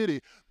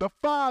community. The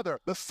Father,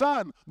 the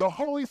Son, the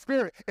Holy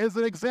Spirit is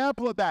an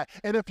example of that.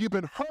 And if you've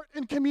been hurt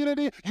in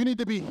community, you need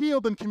to be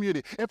healed in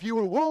community. If you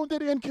were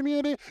wounded in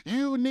community,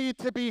 you need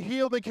to be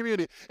healed in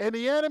community. And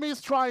the enemy is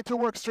trying to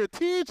work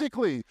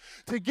strategically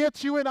to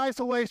get you in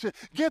isolation,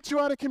 get you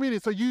out of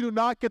community so you do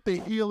not get the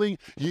healing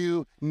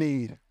you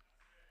need.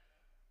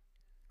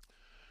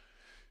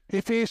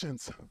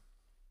 Ephesians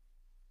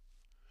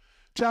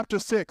chapter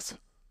 6.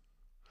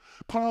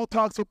 Paul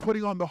talks about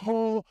putting on the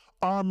whole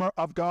armor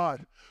of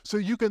God so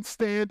you can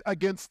stand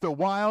against the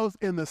wiles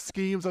and the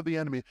schemes of the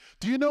enemy.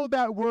 Do you know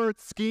that word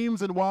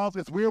schemes and wiles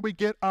is where we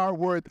get our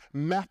word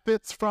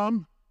methods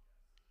from?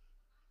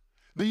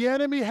 The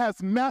enemy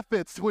has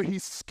methods where he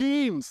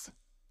schemes.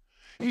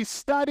 He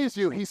studies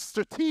you. He's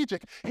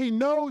strategic. He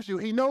knows you.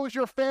 He knows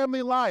your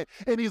family life.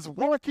 And he's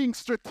working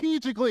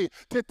strategically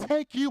to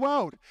take you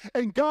out.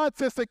 And God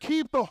says to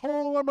keep the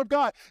whole armor of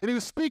God. And he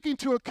was speaking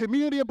to a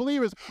community of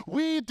believers.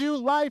 We do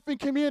life in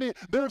community.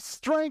 There's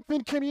strength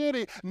in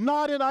community,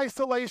 not in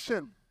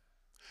isolation.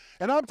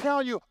 And I'm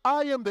telling you,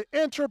 I am the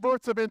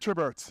introverts of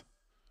introverts.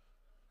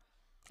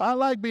 I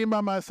like being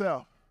by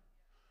myself.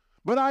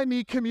 But I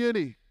need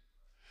community.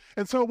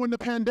 And so when the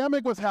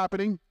pandemic was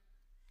happening,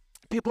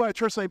 people at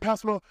church saying,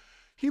 Pastor Will,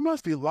 you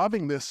must be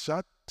loving this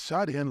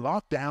shut-in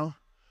lockdown.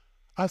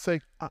 I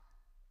say,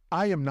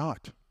 I am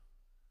not.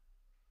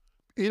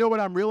 You know what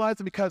I'm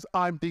realizing? Because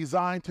I'm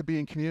designed to be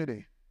in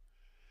community.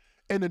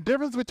 And the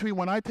difference between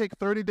when I take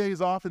 30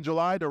 days off in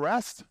July to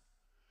rest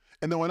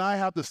and then when I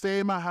have to stay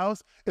in my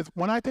house is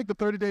when I take the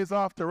 30 days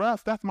off to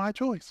rest, that's my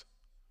choice.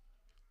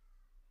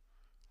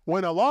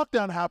 When a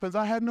lockdown happens,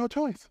 I had no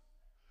choice.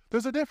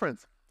 There's a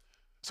difference.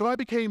 So I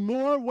became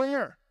more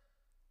aware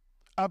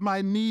of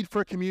my need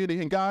for community.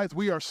 And guys,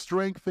 we are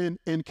strengthened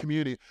in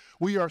community.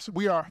 We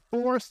are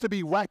forced to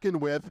be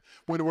reckoned with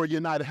when we're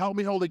united. Help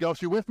me, Holy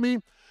Ghost. You with me?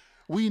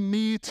 We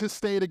need to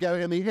stay together.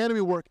 And the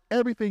enemy work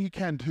everything he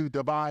can to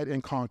divide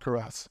and conquer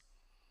us.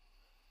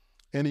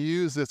 And he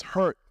uses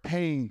hurt,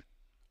 pain,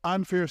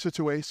 unfair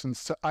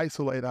situations to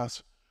isolate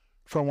us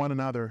from one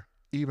another,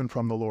 even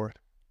from the Lord.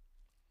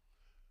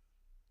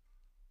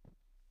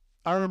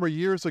 I remember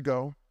years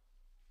ago,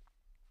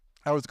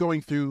 I was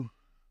going through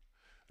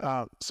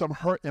some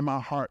hurt in my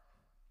heart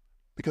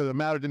because the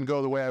matter didn't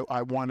go the way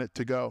I wanted it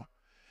to go.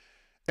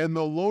 And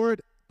the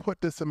Lord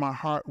put this in my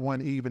heart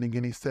one evening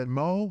and he said,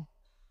 Mo,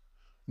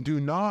 do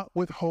not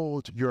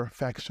withhold your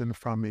affection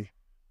from me.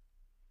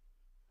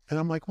 And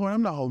I'm like, Lord,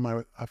 I'm not holding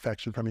my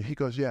affection from you. He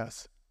goes,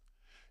 yes.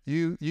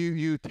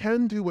 You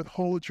tend to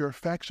withhold your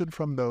affection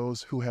from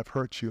those who have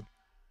hurt you.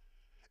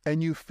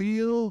 And you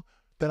feel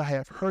that I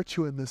have hurt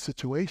you in this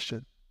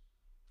situation.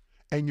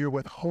 And you're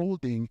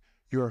withholding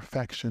your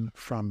affection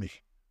from me.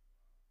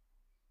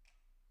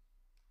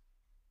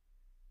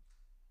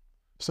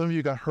 Some of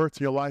you got hurts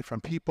in your life from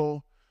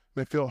people.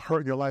 You may feel hurt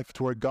in your life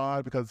toward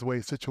God because of the way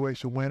the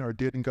situation went or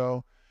didn't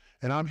go.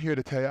 And I'm here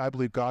to tell you, I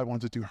believe God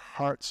wants to do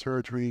heart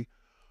surgery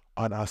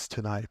on us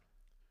tonight.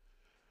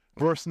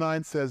 Verse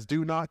 9 says,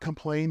 do not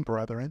complain,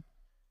 brethren,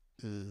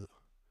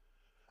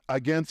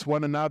 against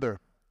one another,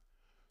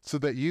 so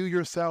that you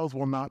yourselves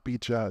will not be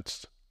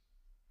judged.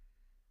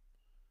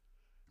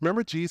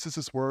 Remember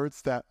Jesus'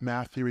 words that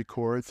Matthew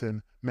records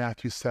in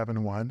Matthew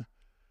 7:1,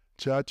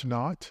 judge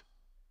not,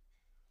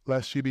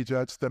 lest you be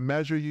judged. The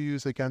measure you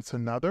use against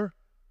another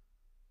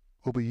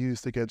will be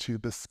used against you.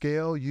 The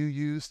scale you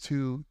use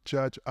to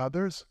judge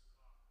others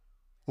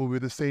will be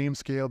the same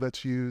scale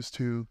that's used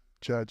to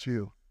judge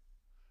you.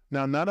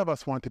 Now, none of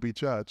us want to be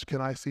judged.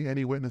 Can I see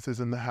any witnesses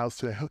in the house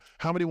today?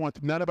 How many want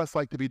to? None of us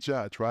like to be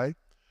judged, right?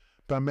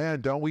 But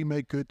man, don't we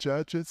make good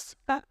judges?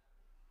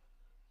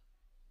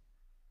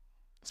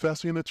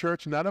 Especially in the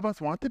church, none of us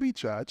want to be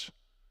judged.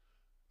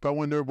 But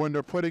when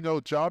they're putting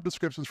out job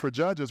descriptions for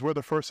judges, we're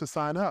the first to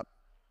sign up.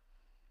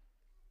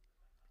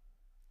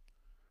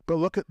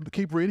 But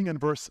keep reading in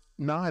verse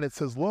 9. It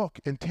says, look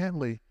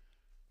intently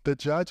The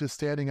judge is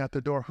standing at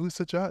the door. Who's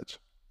the judge?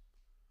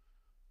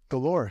 The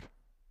Lord.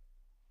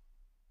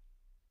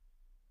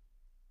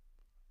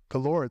 The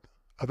Lord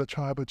of the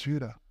tribe of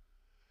Judah.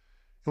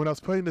 And when I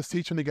was putting this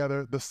teaching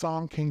together, the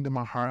song came to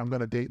my heart. I'm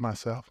going to date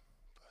myself.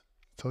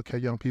 It's okay,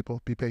 young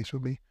people. Be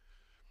patient with me.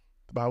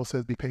 The Bible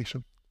says be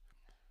patient.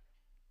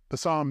 The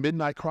song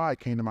Midnight Cry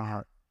came to my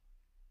heart.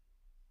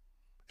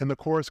 And the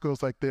chorus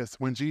goes like this.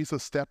 When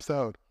Jesus steps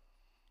out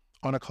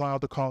on a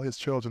cloud to call his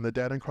children, the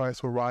dead in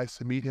Christ will rise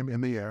to meet him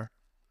in the air.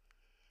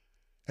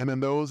 And then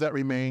those that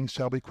remain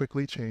shall be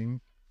quickly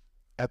changed.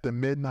 At the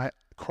midnight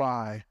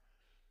cry,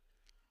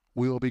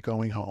 we will be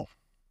going home.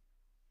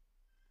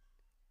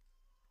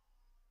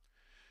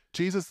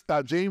 James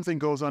then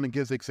goes on and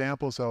gives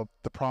examples of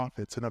the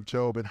prophets and of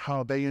Job and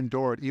how they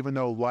endured even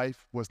though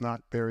life was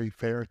not very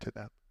fair to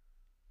them.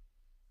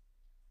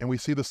 And we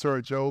see the story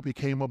of Job, he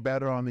came up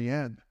better on the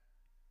end.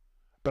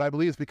 But I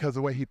believe it's because of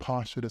the way he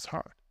postured his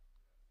heart.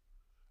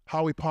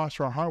 How we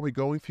posture our heart, we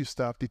going through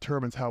stuff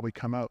determines how we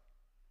come out.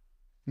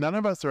 None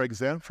of us are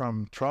exempt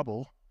from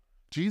trouble.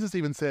 Jesus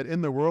even said,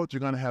 in the world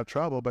you're going to have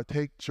trouble, but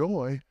take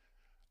joy.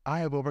 I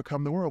have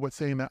overcome the world. What's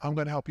saying that I'm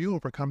going to help you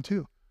overcome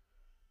too.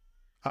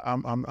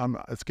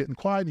 It's getting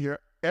quiet here.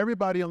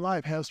 Everybody in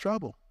life has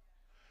trouble.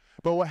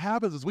 But what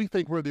happens is we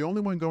think we're the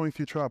only one going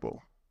through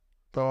trouble.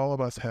 But all of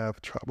us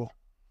have trouble.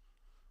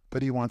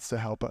 But he wants to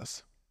help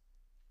us.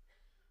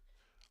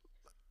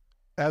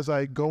 As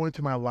I go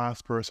into my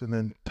last verse and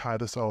then tie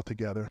this all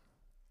together,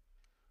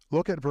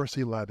 look at verse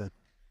 11.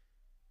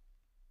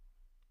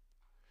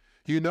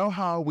 You know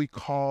how we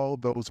call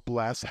those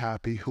blessed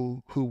happy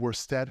who were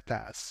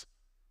steadfast,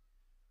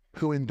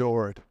 who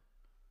endured,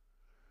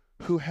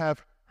 who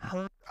have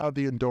heard of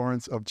the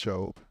endurance of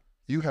Job.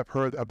 You have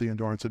heard of the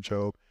endurance of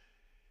Job,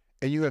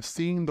 and you have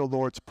seen the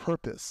Lord's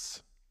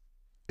purpose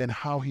and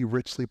how he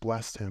richly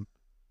blessed him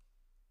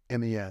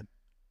in the end.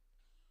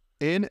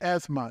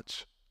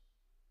 Inasmuch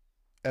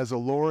as the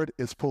Lord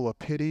is full of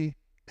pity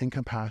and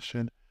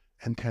compassion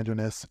and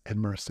tenderness and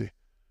mercy.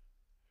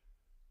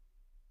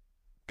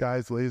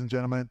 Guys, ladies and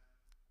gentlemen,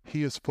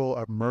 he is full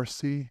of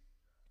mercy,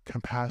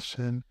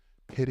 compassion,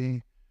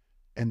 pity,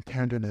 and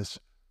tenderness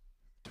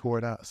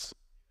toward us.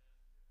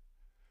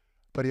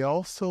 But he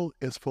also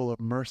is full of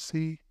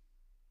mercy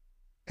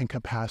and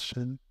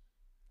compassion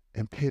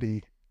and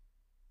pity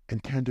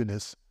and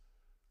tenderness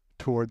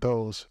toward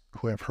those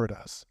who have hurt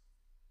us.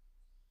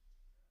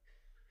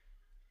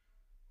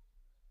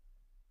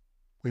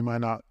 We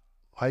might not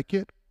like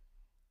it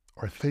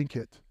or think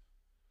it,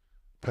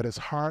 but his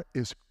heart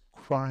is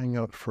crying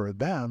out for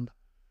them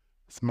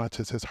as much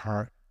as his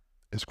heart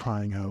is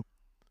crying out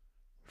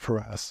for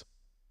us.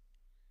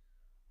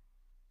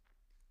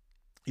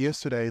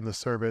 Yesterday in the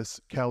service,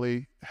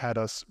 Kelly had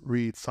us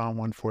read Psalm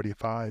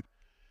 145.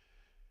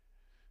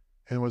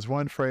 And it was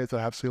one phrase that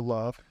I absolutely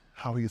love,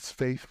 how he is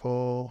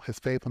faithful, his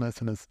faithfulness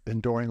and his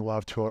enduring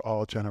love toward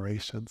all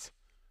generations.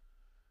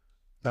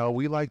 Now,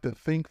 we like to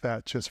think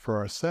that just for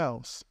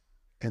ourselves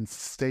and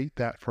state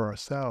that for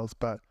ourselves,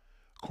 but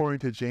according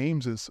to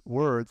James's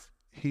words,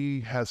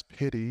 he has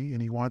pity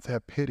and he wants to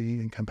have pity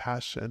and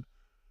compassion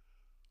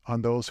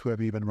on those who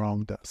have even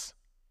wronged us.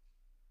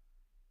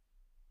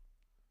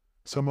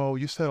 So Mo,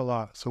 you said a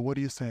lot. So what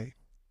do you say?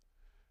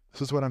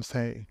 This is what I'm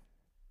saying.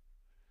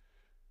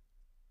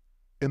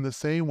 In the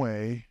same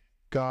way,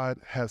 God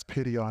has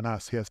pity on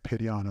us. He has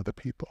pity on other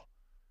people.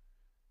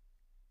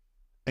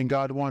 And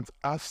God wants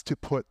us to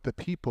put the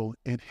people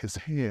in his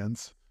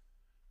hands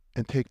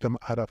and take them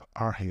out of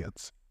our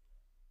hands.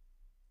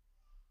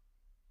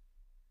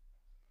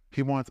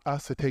 He wants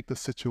us to take the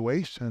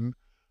situation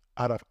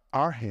out of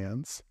our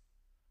hands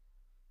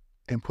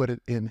and put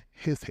it in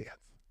his hands.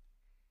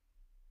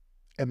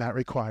 And that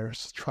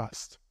requires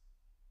trust.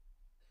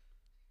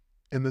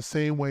 In the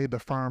same way the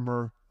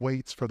farmer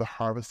waits for the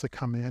harvest to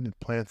come in and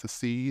plants a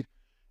seed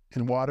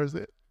and waters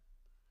it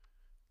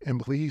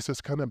and believes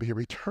there's going to be a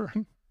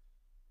return.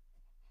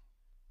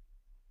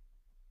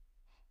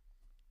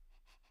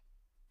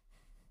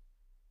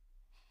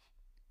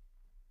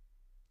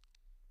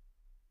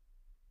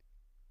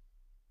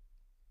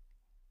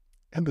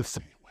 In the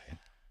same way,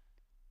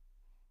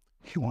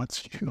 he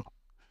wants you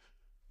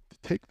to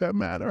take that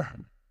matter,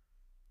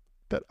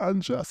 that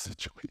unjust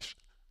situation,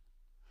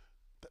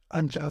 that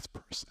unjust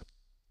person,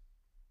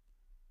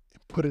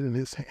 and put it in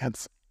his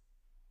hands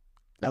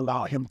and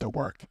allow him to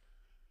work,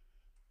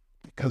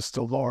 because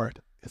the Lord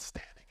is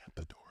standing at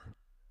the door.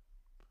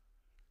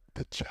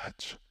 The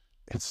judge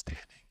is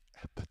standing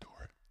at the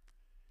door.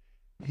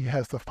 He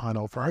has the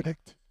final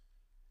verdict.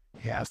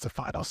 He has the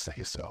final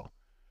say-so.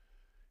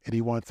 And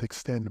he wants to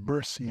extend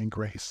mercy and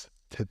grace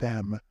to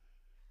them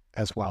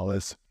as well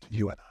as to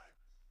you and I.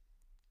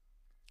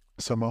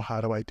 So, Mo,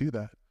 how do I do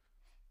that?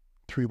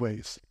 3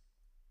 ways.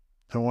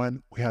 Number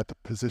 1, we have to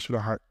position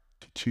our heart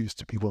to choose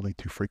to be willing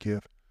to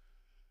forgive.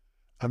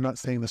 I'm not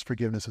saying this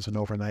forgiveness is an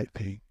overnight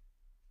thing.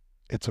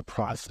 It's a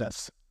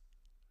process.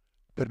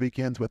 But it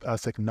begins with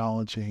us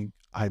acknowledging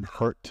I'm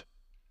hurt.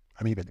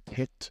 I'm even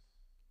ticked.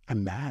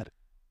 I'm mad.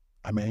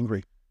 I'm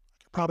angry.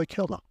 I could probably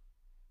kill them.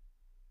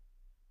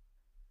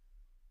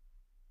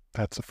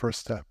 That's the first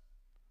step.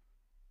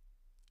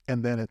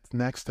 And then its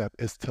next step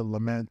is to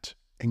lament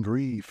and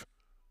grieve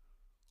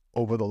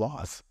over the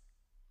loss,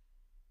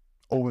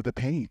 over the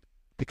pain,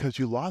 because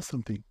you lost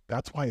something.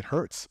 That's why it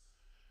hurts.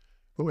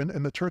 But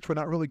in the church, we're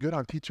not really good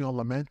on teaching on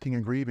lamenting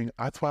and grieving.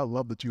 That's why I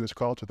love the Jewish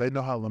culture. They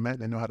know how to lament,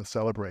 they know how to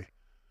celebrate.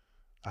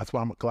 That's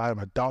why I'm glad I'm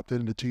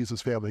adopted into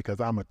Jesus' family,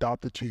 because I'm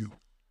adopted Jew.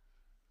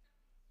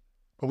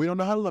 But we don't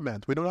know how to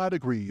lament. We don't know how to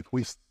grieve.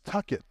 We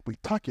tuck it,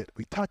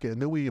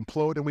 and then we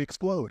implode and we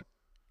explode.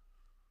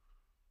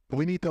 But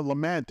we need to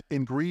lament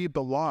and grieve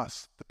the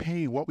loss, the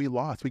pain, what we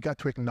lost. We got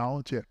to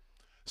acknowledge it.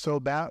 So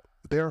that,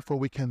 therefore,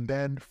 we can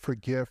then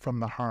forgive from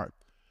the heart.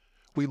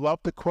 We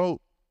love to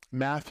quote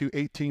Matthew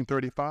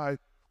 18:35,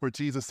 where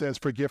Jesus says,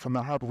 forgive from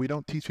the heart, but we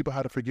don't teach people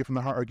how to forgive from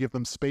the heart or give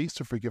them space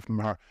to forgive from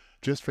the heart.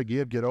 Just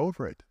forgive, get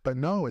over it. But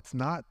no, it's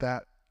not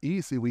that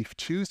easy. We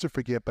choose to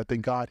forgive, but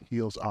then God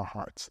heals our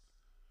hearts.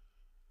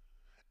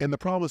 And the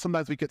problem is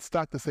sometimes we get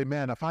stuck to say,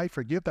 man, if I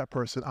forgive that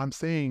person, I'm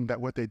saying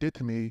that what they did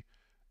to me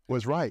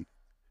was right.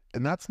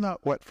 And that's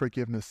not what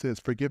forgiveness is.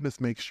 Forgiveness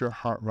makes your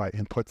heart right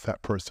and puts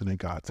that person in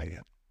God's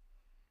hand.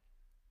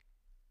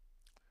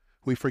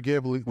 We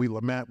forgive, we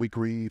lament, we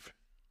grieve,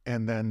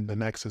 and then the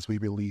next is we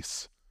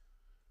release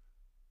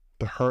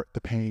the hurt,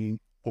 the pain,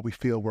 what we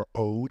feel we're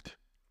owed.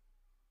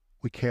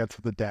 We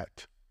cancel the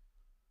debt,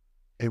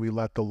 and we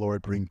let the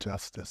Lord bring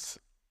justice.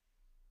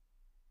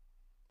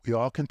 We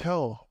all can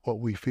tell what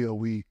we feel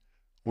we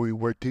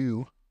were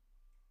due.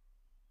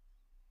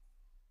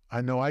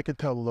 I know I can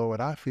tell the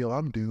Lord I feel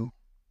I'm due.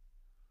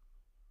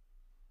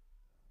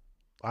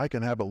 I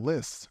can have a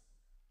list,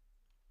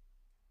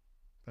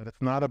 but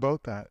it's not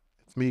about that.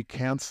 It's me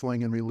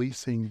canceling and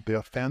releasing the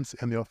offense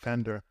and the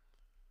offender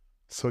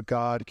so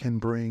God can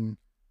bring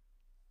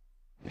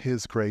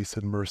His grace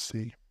and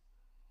mercy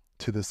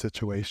to the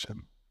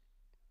situation.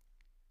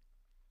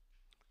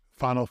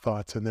 Final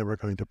thoughts, and then we're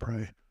going to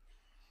pray.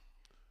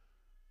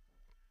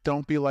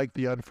 Don't be like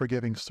the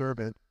unforgiving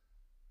servant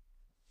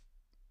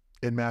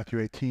in Matthew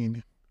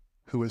 18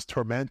 who was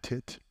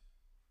tormented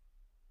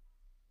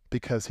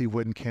because he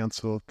wouldn't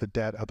cancel the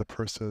debt of the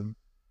person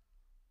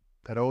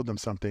that owed them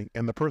something.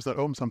 And the person that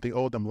owed him something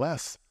owed them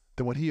less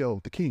than what he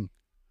owed the king.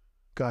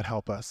 God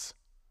help us.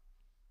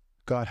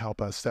 God help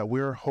us that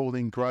we're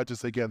holding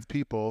grudges against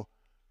people,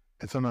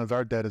 and sometimes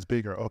our debt is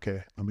bigger.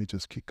 Okay, let me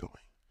just keep going.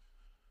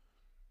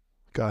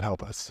 God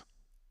help us.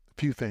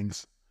 A few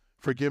things.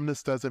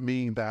 Forgiveness doesn't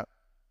mean that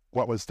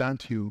what was done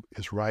to you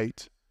is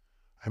right.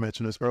 I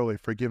mentioned this earlier.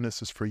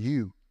 Forgiveness is for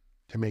you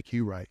to make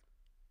you right.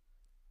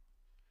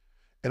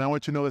 And I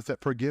want you to notice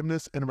that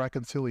forgiveness and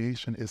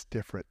reconciliation is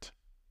different.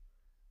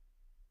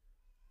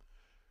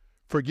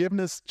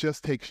 Forgiveness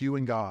just takes you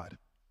and God.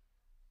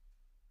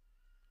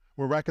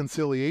 Where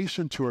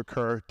reconciliation to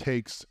occur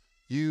takes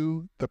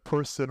you, the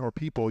person or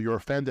people you're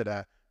offended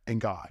at, and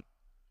God.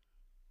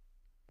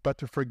 But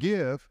to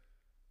forgive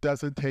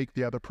doesn't take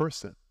the other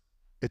person.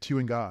 It's you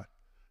and God.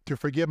 To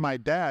forgive my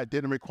dad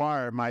didn't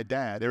require my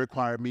dad. It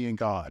required me and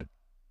God.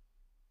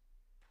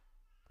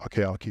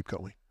 Okay, I'll keep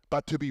going.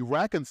 But to be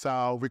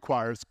reconciled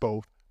requires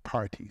both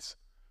parties.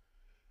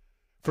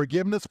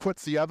 Forgiveness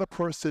puts the other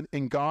person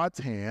in God's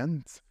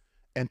hands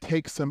and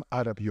takes them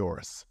out of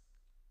yours.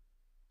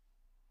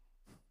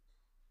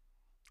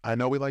 I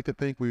know we like to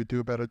think we would do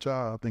a better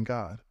job than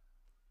God,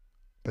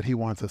 but He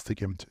wants us to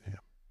give them to Him.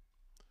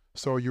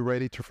 So are you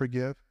ready to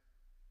forgive?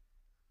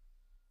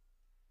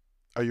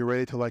 Are you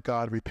ready to let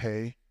God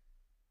repay?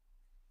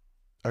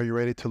 Are you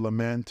ready to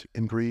lament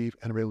and grieve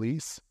and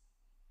release?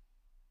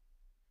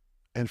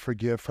 And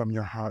forgive from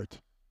your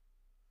heart?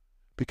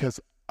 Because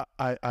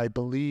I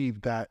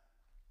believe that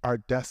our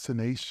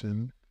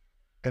destination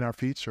and our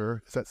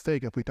future is at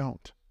stake if we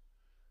don't.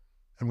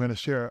 I'm going to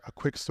share a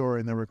quick story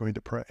and then we're going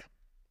to pray.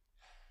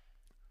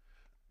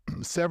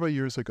 Several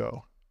years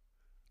ago,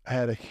 I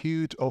had a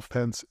huge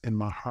offense in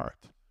my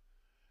heart.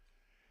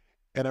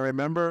 And I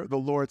remember the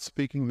Lord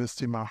speaking this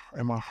to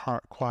in my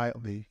heart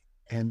quietly.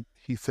 And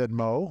He said,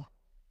 Mo,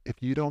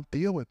 if you don't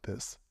deal with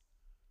this,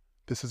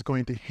 this is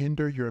going to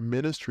hinder your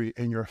ministry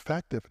and your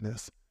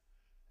effectiveness,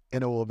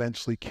 and it will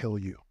eventually kill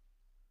you.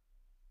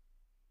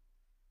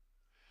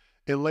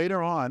 And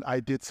later on, I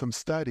did some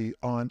study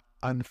on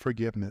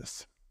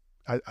unforgiveness.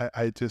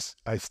 I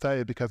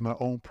studied because of my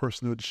own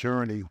personal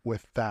journey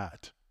with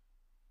that.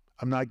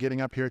 I'm not getting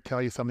up here to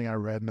tell you something I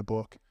read in a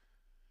book.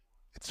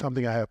 It's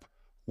something I have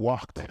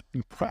walked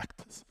in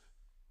practice.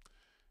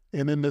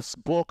 And in this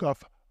book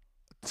of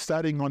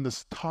studying on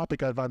this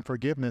topic of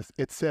unforgiveness,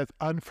 it says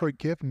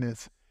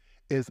unforgiveness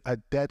is a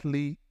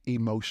deadly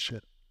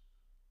emotion.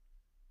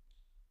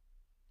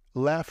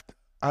 Left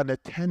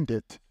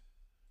unattended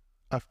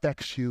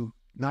affects you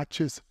not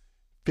just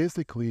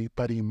physically,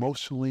 but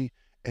emotionally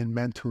and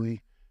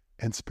mentally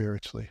and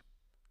spiritually.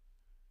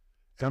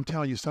 And I'm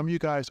telling you, some of you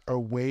guys are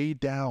way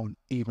down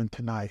even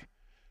tonight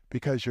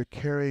because you're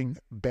carrying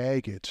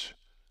baggage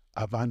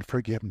of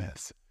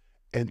unforgiveness.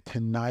 And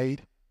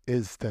tonight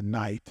is the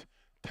night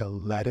to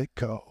let it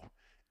go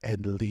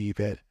and leave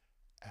it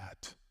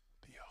at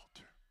the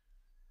altar.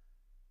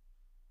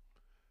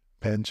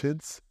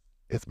 Vengeance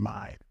is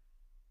mine,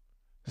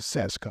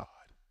 says God.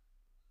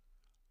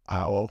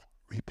 I will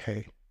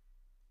repay.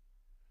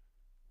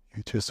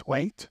 You just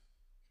wait.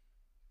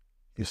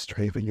 You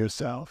strengthen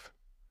yourself.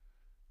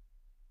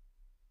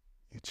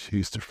 You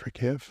choose to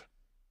forgive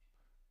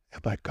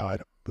and let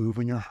God move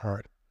in your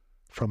heart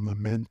from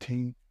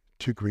lamenting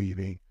to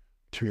grieving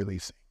to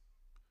releasing.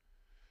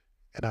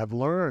 And I've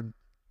learned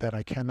that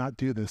I cannot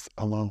do this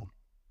alone.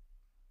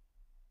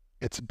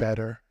 It's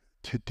better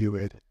to do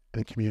it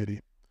in community.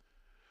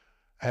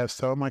 I have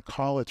some of my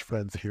college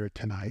friends here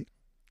tonight,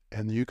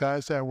 and you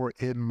guys that were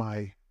in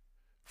my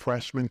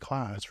freshman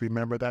class,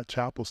 remember that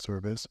chapel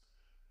service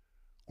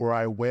where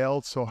I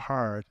wailed so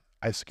hard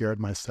I scared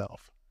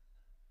myself.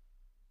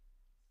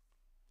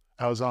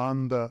 I was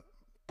on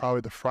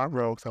probably the front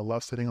row because I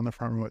love sitting on the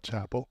front row at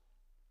chapel.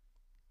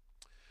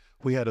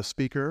 We had a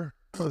speaker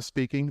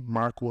speaking,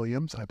 Mark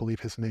Williams, I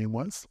believe his name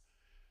was,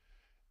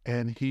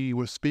 and he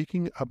was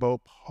speaking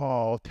about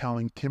Paul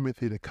telling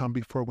Timothy to come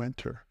before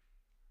winter.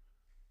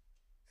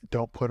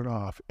 Don't put it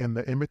off. And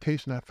the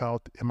invitation I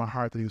felt in my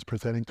heart that he was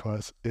presenting to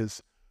us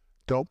is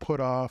don't put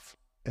off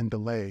and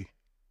delay.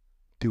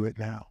 Do it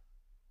now.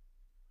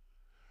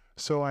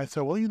 So I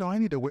said, well, I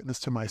need to witness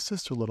to my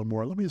sister a little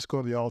more. Let me just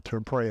go to the altar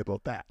and pray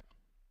about that.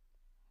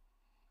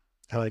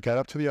 And I got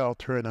up to the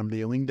altar and I'm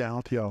kneeling down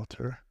at the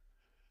altar.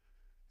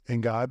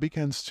 And God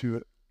begins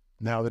to,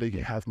 now that he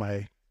has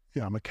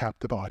I'm a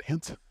captive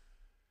audience,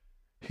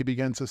 he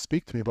begins to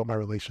speak to me about my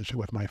relationship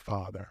with my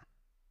Father.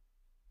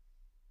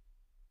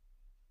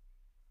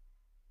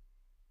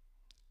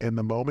 And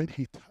the moment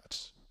he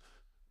touched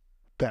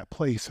that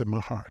place in my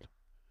heart,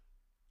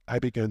 I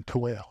began to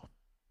wail.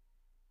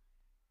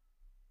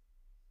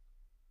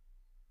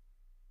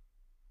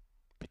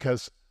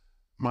 Because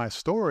my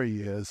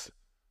story is,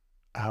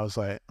 I was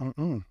like,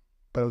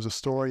 but it was a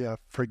story of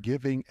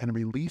forgiving and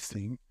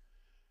releasing,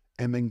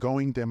 and then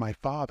going to my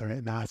Father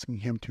and asking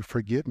him to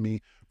forgive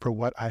me for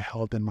what I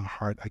held in my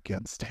heart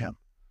against him.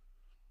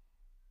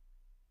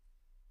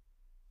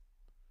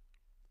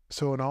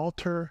 So an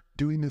altar,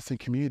 doing this in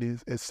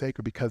communities is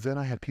sacred because then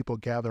I had people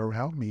gather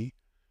around me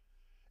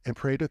and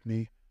prayed with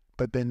me,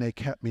 but then they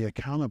kept me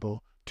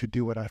accountable to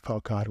do what I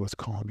felt God was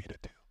calling me to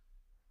do.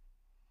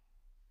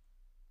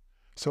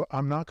 So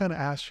I'm not going to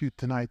ask you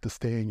tonight to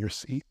stay in your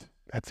seat.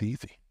 That's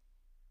easy.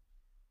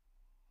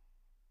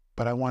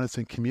 But I want us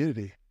in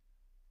community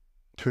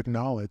to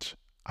acknowledge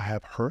I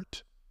have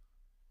hurt,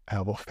 I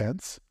have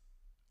offense,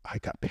 I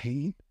got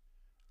pain.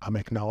 I'm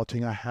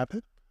acknowledging I have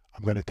it.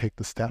 I'm going to take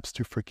the steps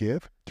to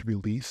forgive, to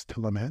release, to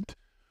lament,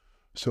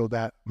 so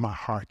that my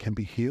heart can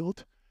be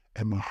healed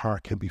and my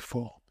heart can be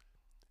full.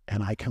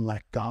 And I can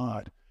let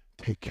God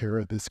take care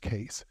of this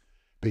case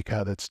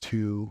because it's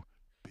too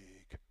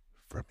big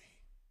for me.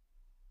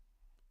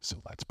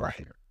 So let's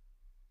pray.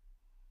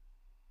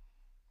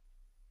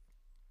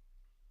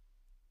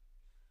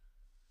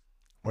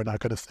 We're not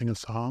going to sing a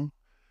song.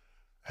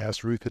 I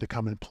asked Ruthie to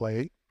come and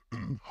play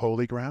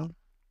Holy Ground.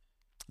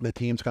 The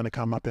team's going to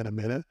come up in a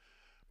minute,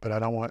 but I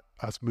don't want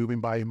us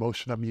moving by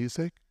emotion of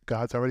music.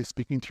 God's already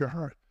speaking to your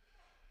heart.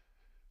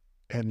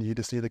 And you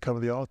just need to come to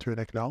the altar and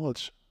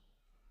acknowledge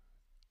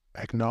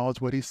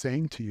what he's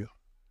saying to you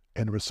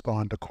and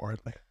respond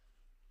accordingly.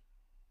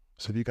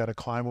 So if you got to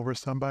climb over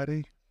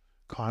somebody,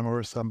 climb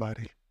over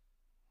somebody.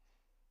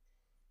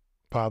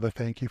 Father,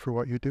 thank you for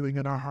what you're doing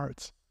in our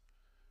hearts.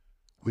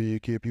 We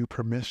give you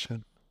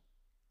permission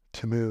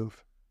to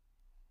move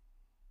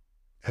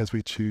as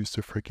we choose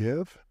to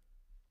forgive,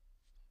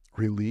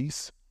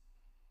 release,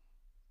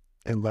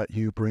 and let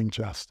you bring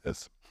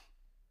justice.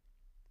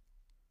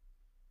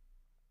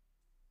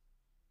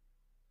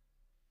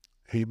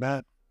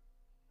 Amen.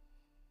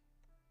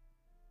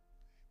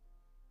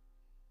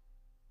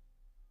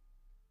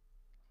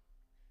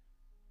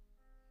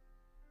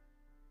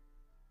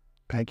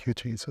 Thank you,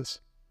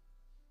 Jesus.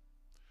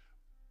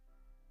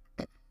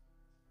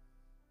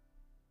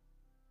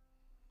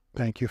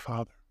 Thank you,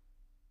 Father.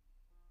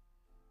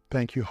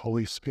 Thank you,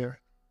 Holy Spirit.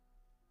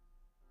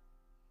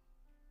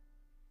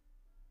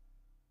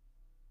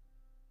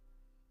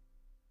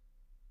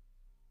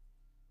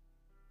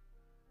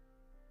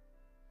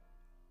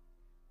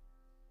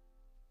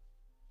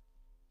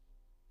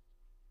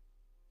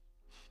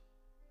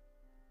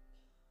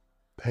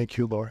 Thank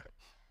you, Lord.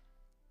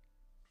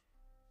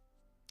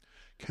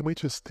 Can we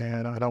just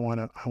stand? I want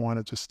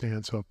to just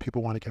stand. So if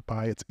people want to get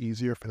by, it's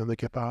easier for them to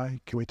get by.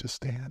 Can we just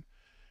stand?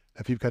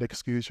 If you've got to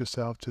excuse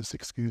yourself, just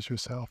excuse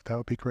yourself. That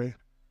would be great.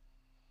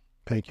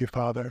 Thank you,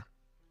 Father.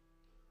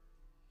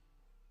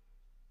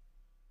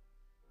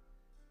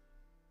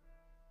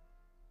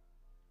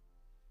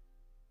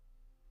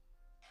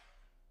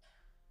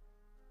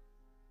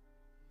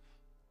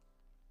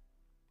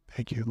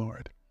 Thank you,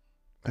 Lord.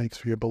 Thanks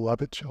for your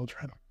beloved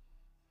children.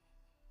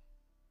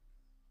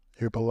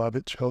 Your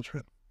beloved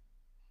children.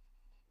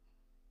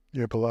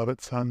 Your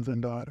beloved sons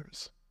and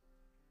daughters.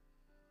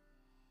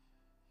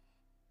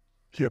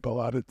 Your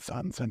beloved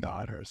sons and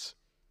daughters.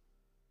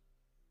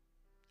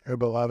 Your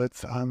beloved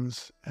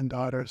sons and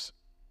daughters.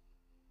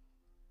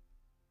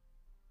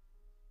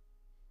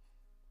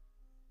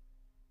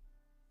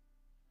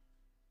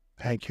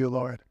 Thank you,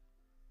 Lord.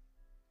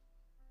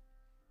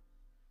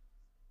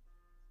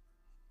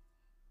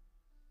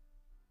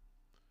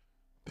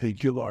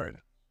 Thank you, Lord.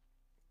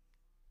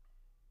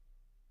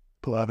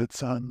 Beloved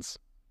sons,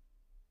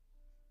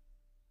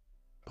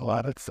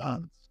 beloved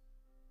sons,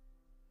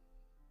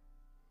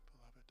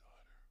 beloved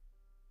daughter,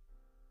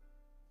 beloved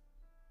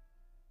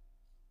daughter,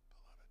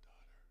 beloved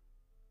daughter.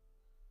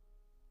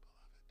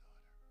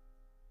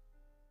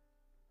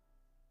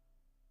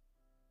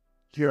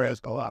 You're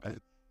as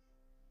beloved.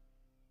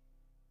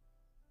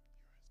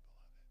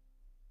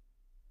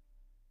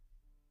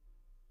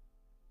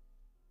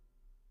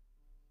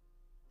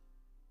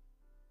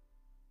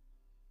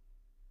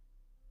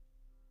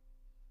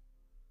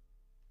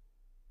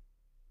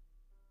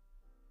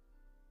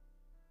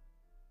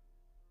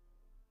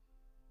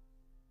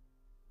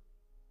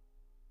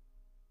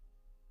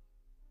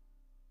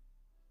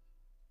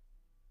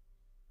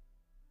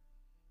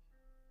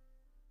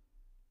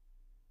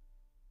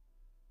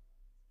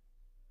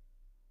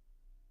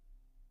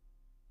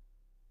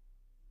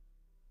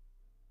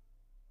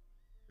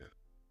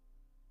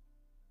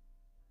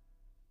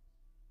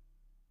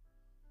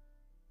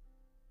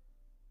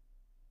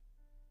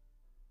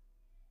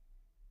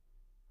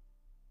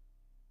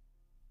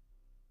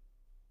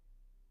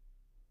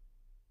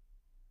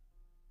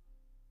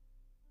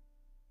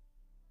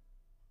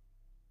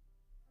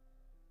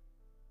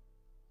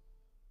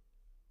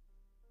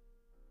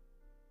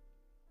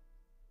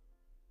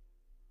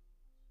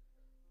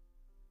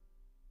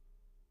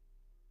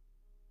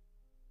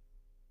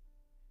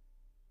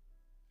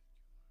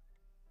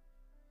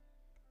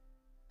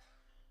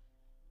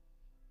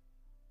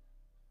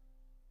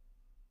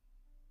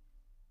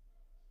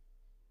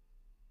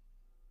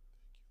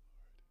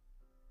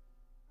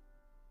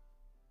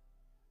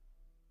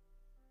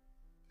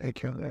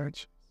 Thank you, Lord.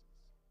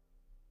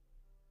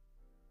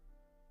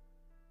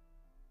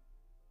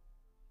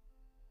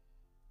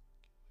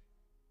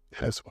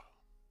 As well.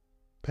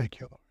 Thank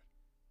you, Lord.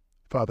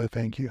 Father,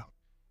 thank you.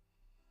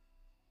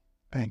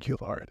 Thank you,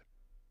 Lord.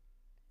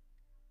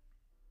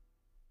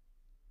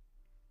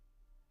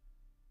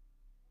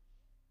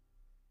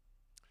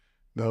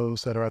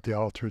 Those that are at the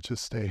altar,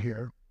 just stay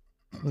here.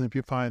 And if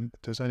you find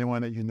there's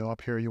anyone that you know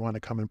up here you want to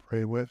come and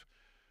pray with,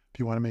 if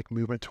you want to make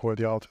movement toward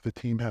the altar, the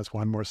team has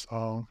one more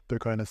song they're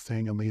going to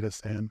sing and lead us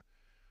in.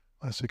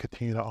 Let's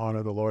continue to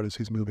honor the Lord as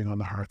he's moving on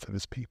the hearts of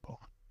his people.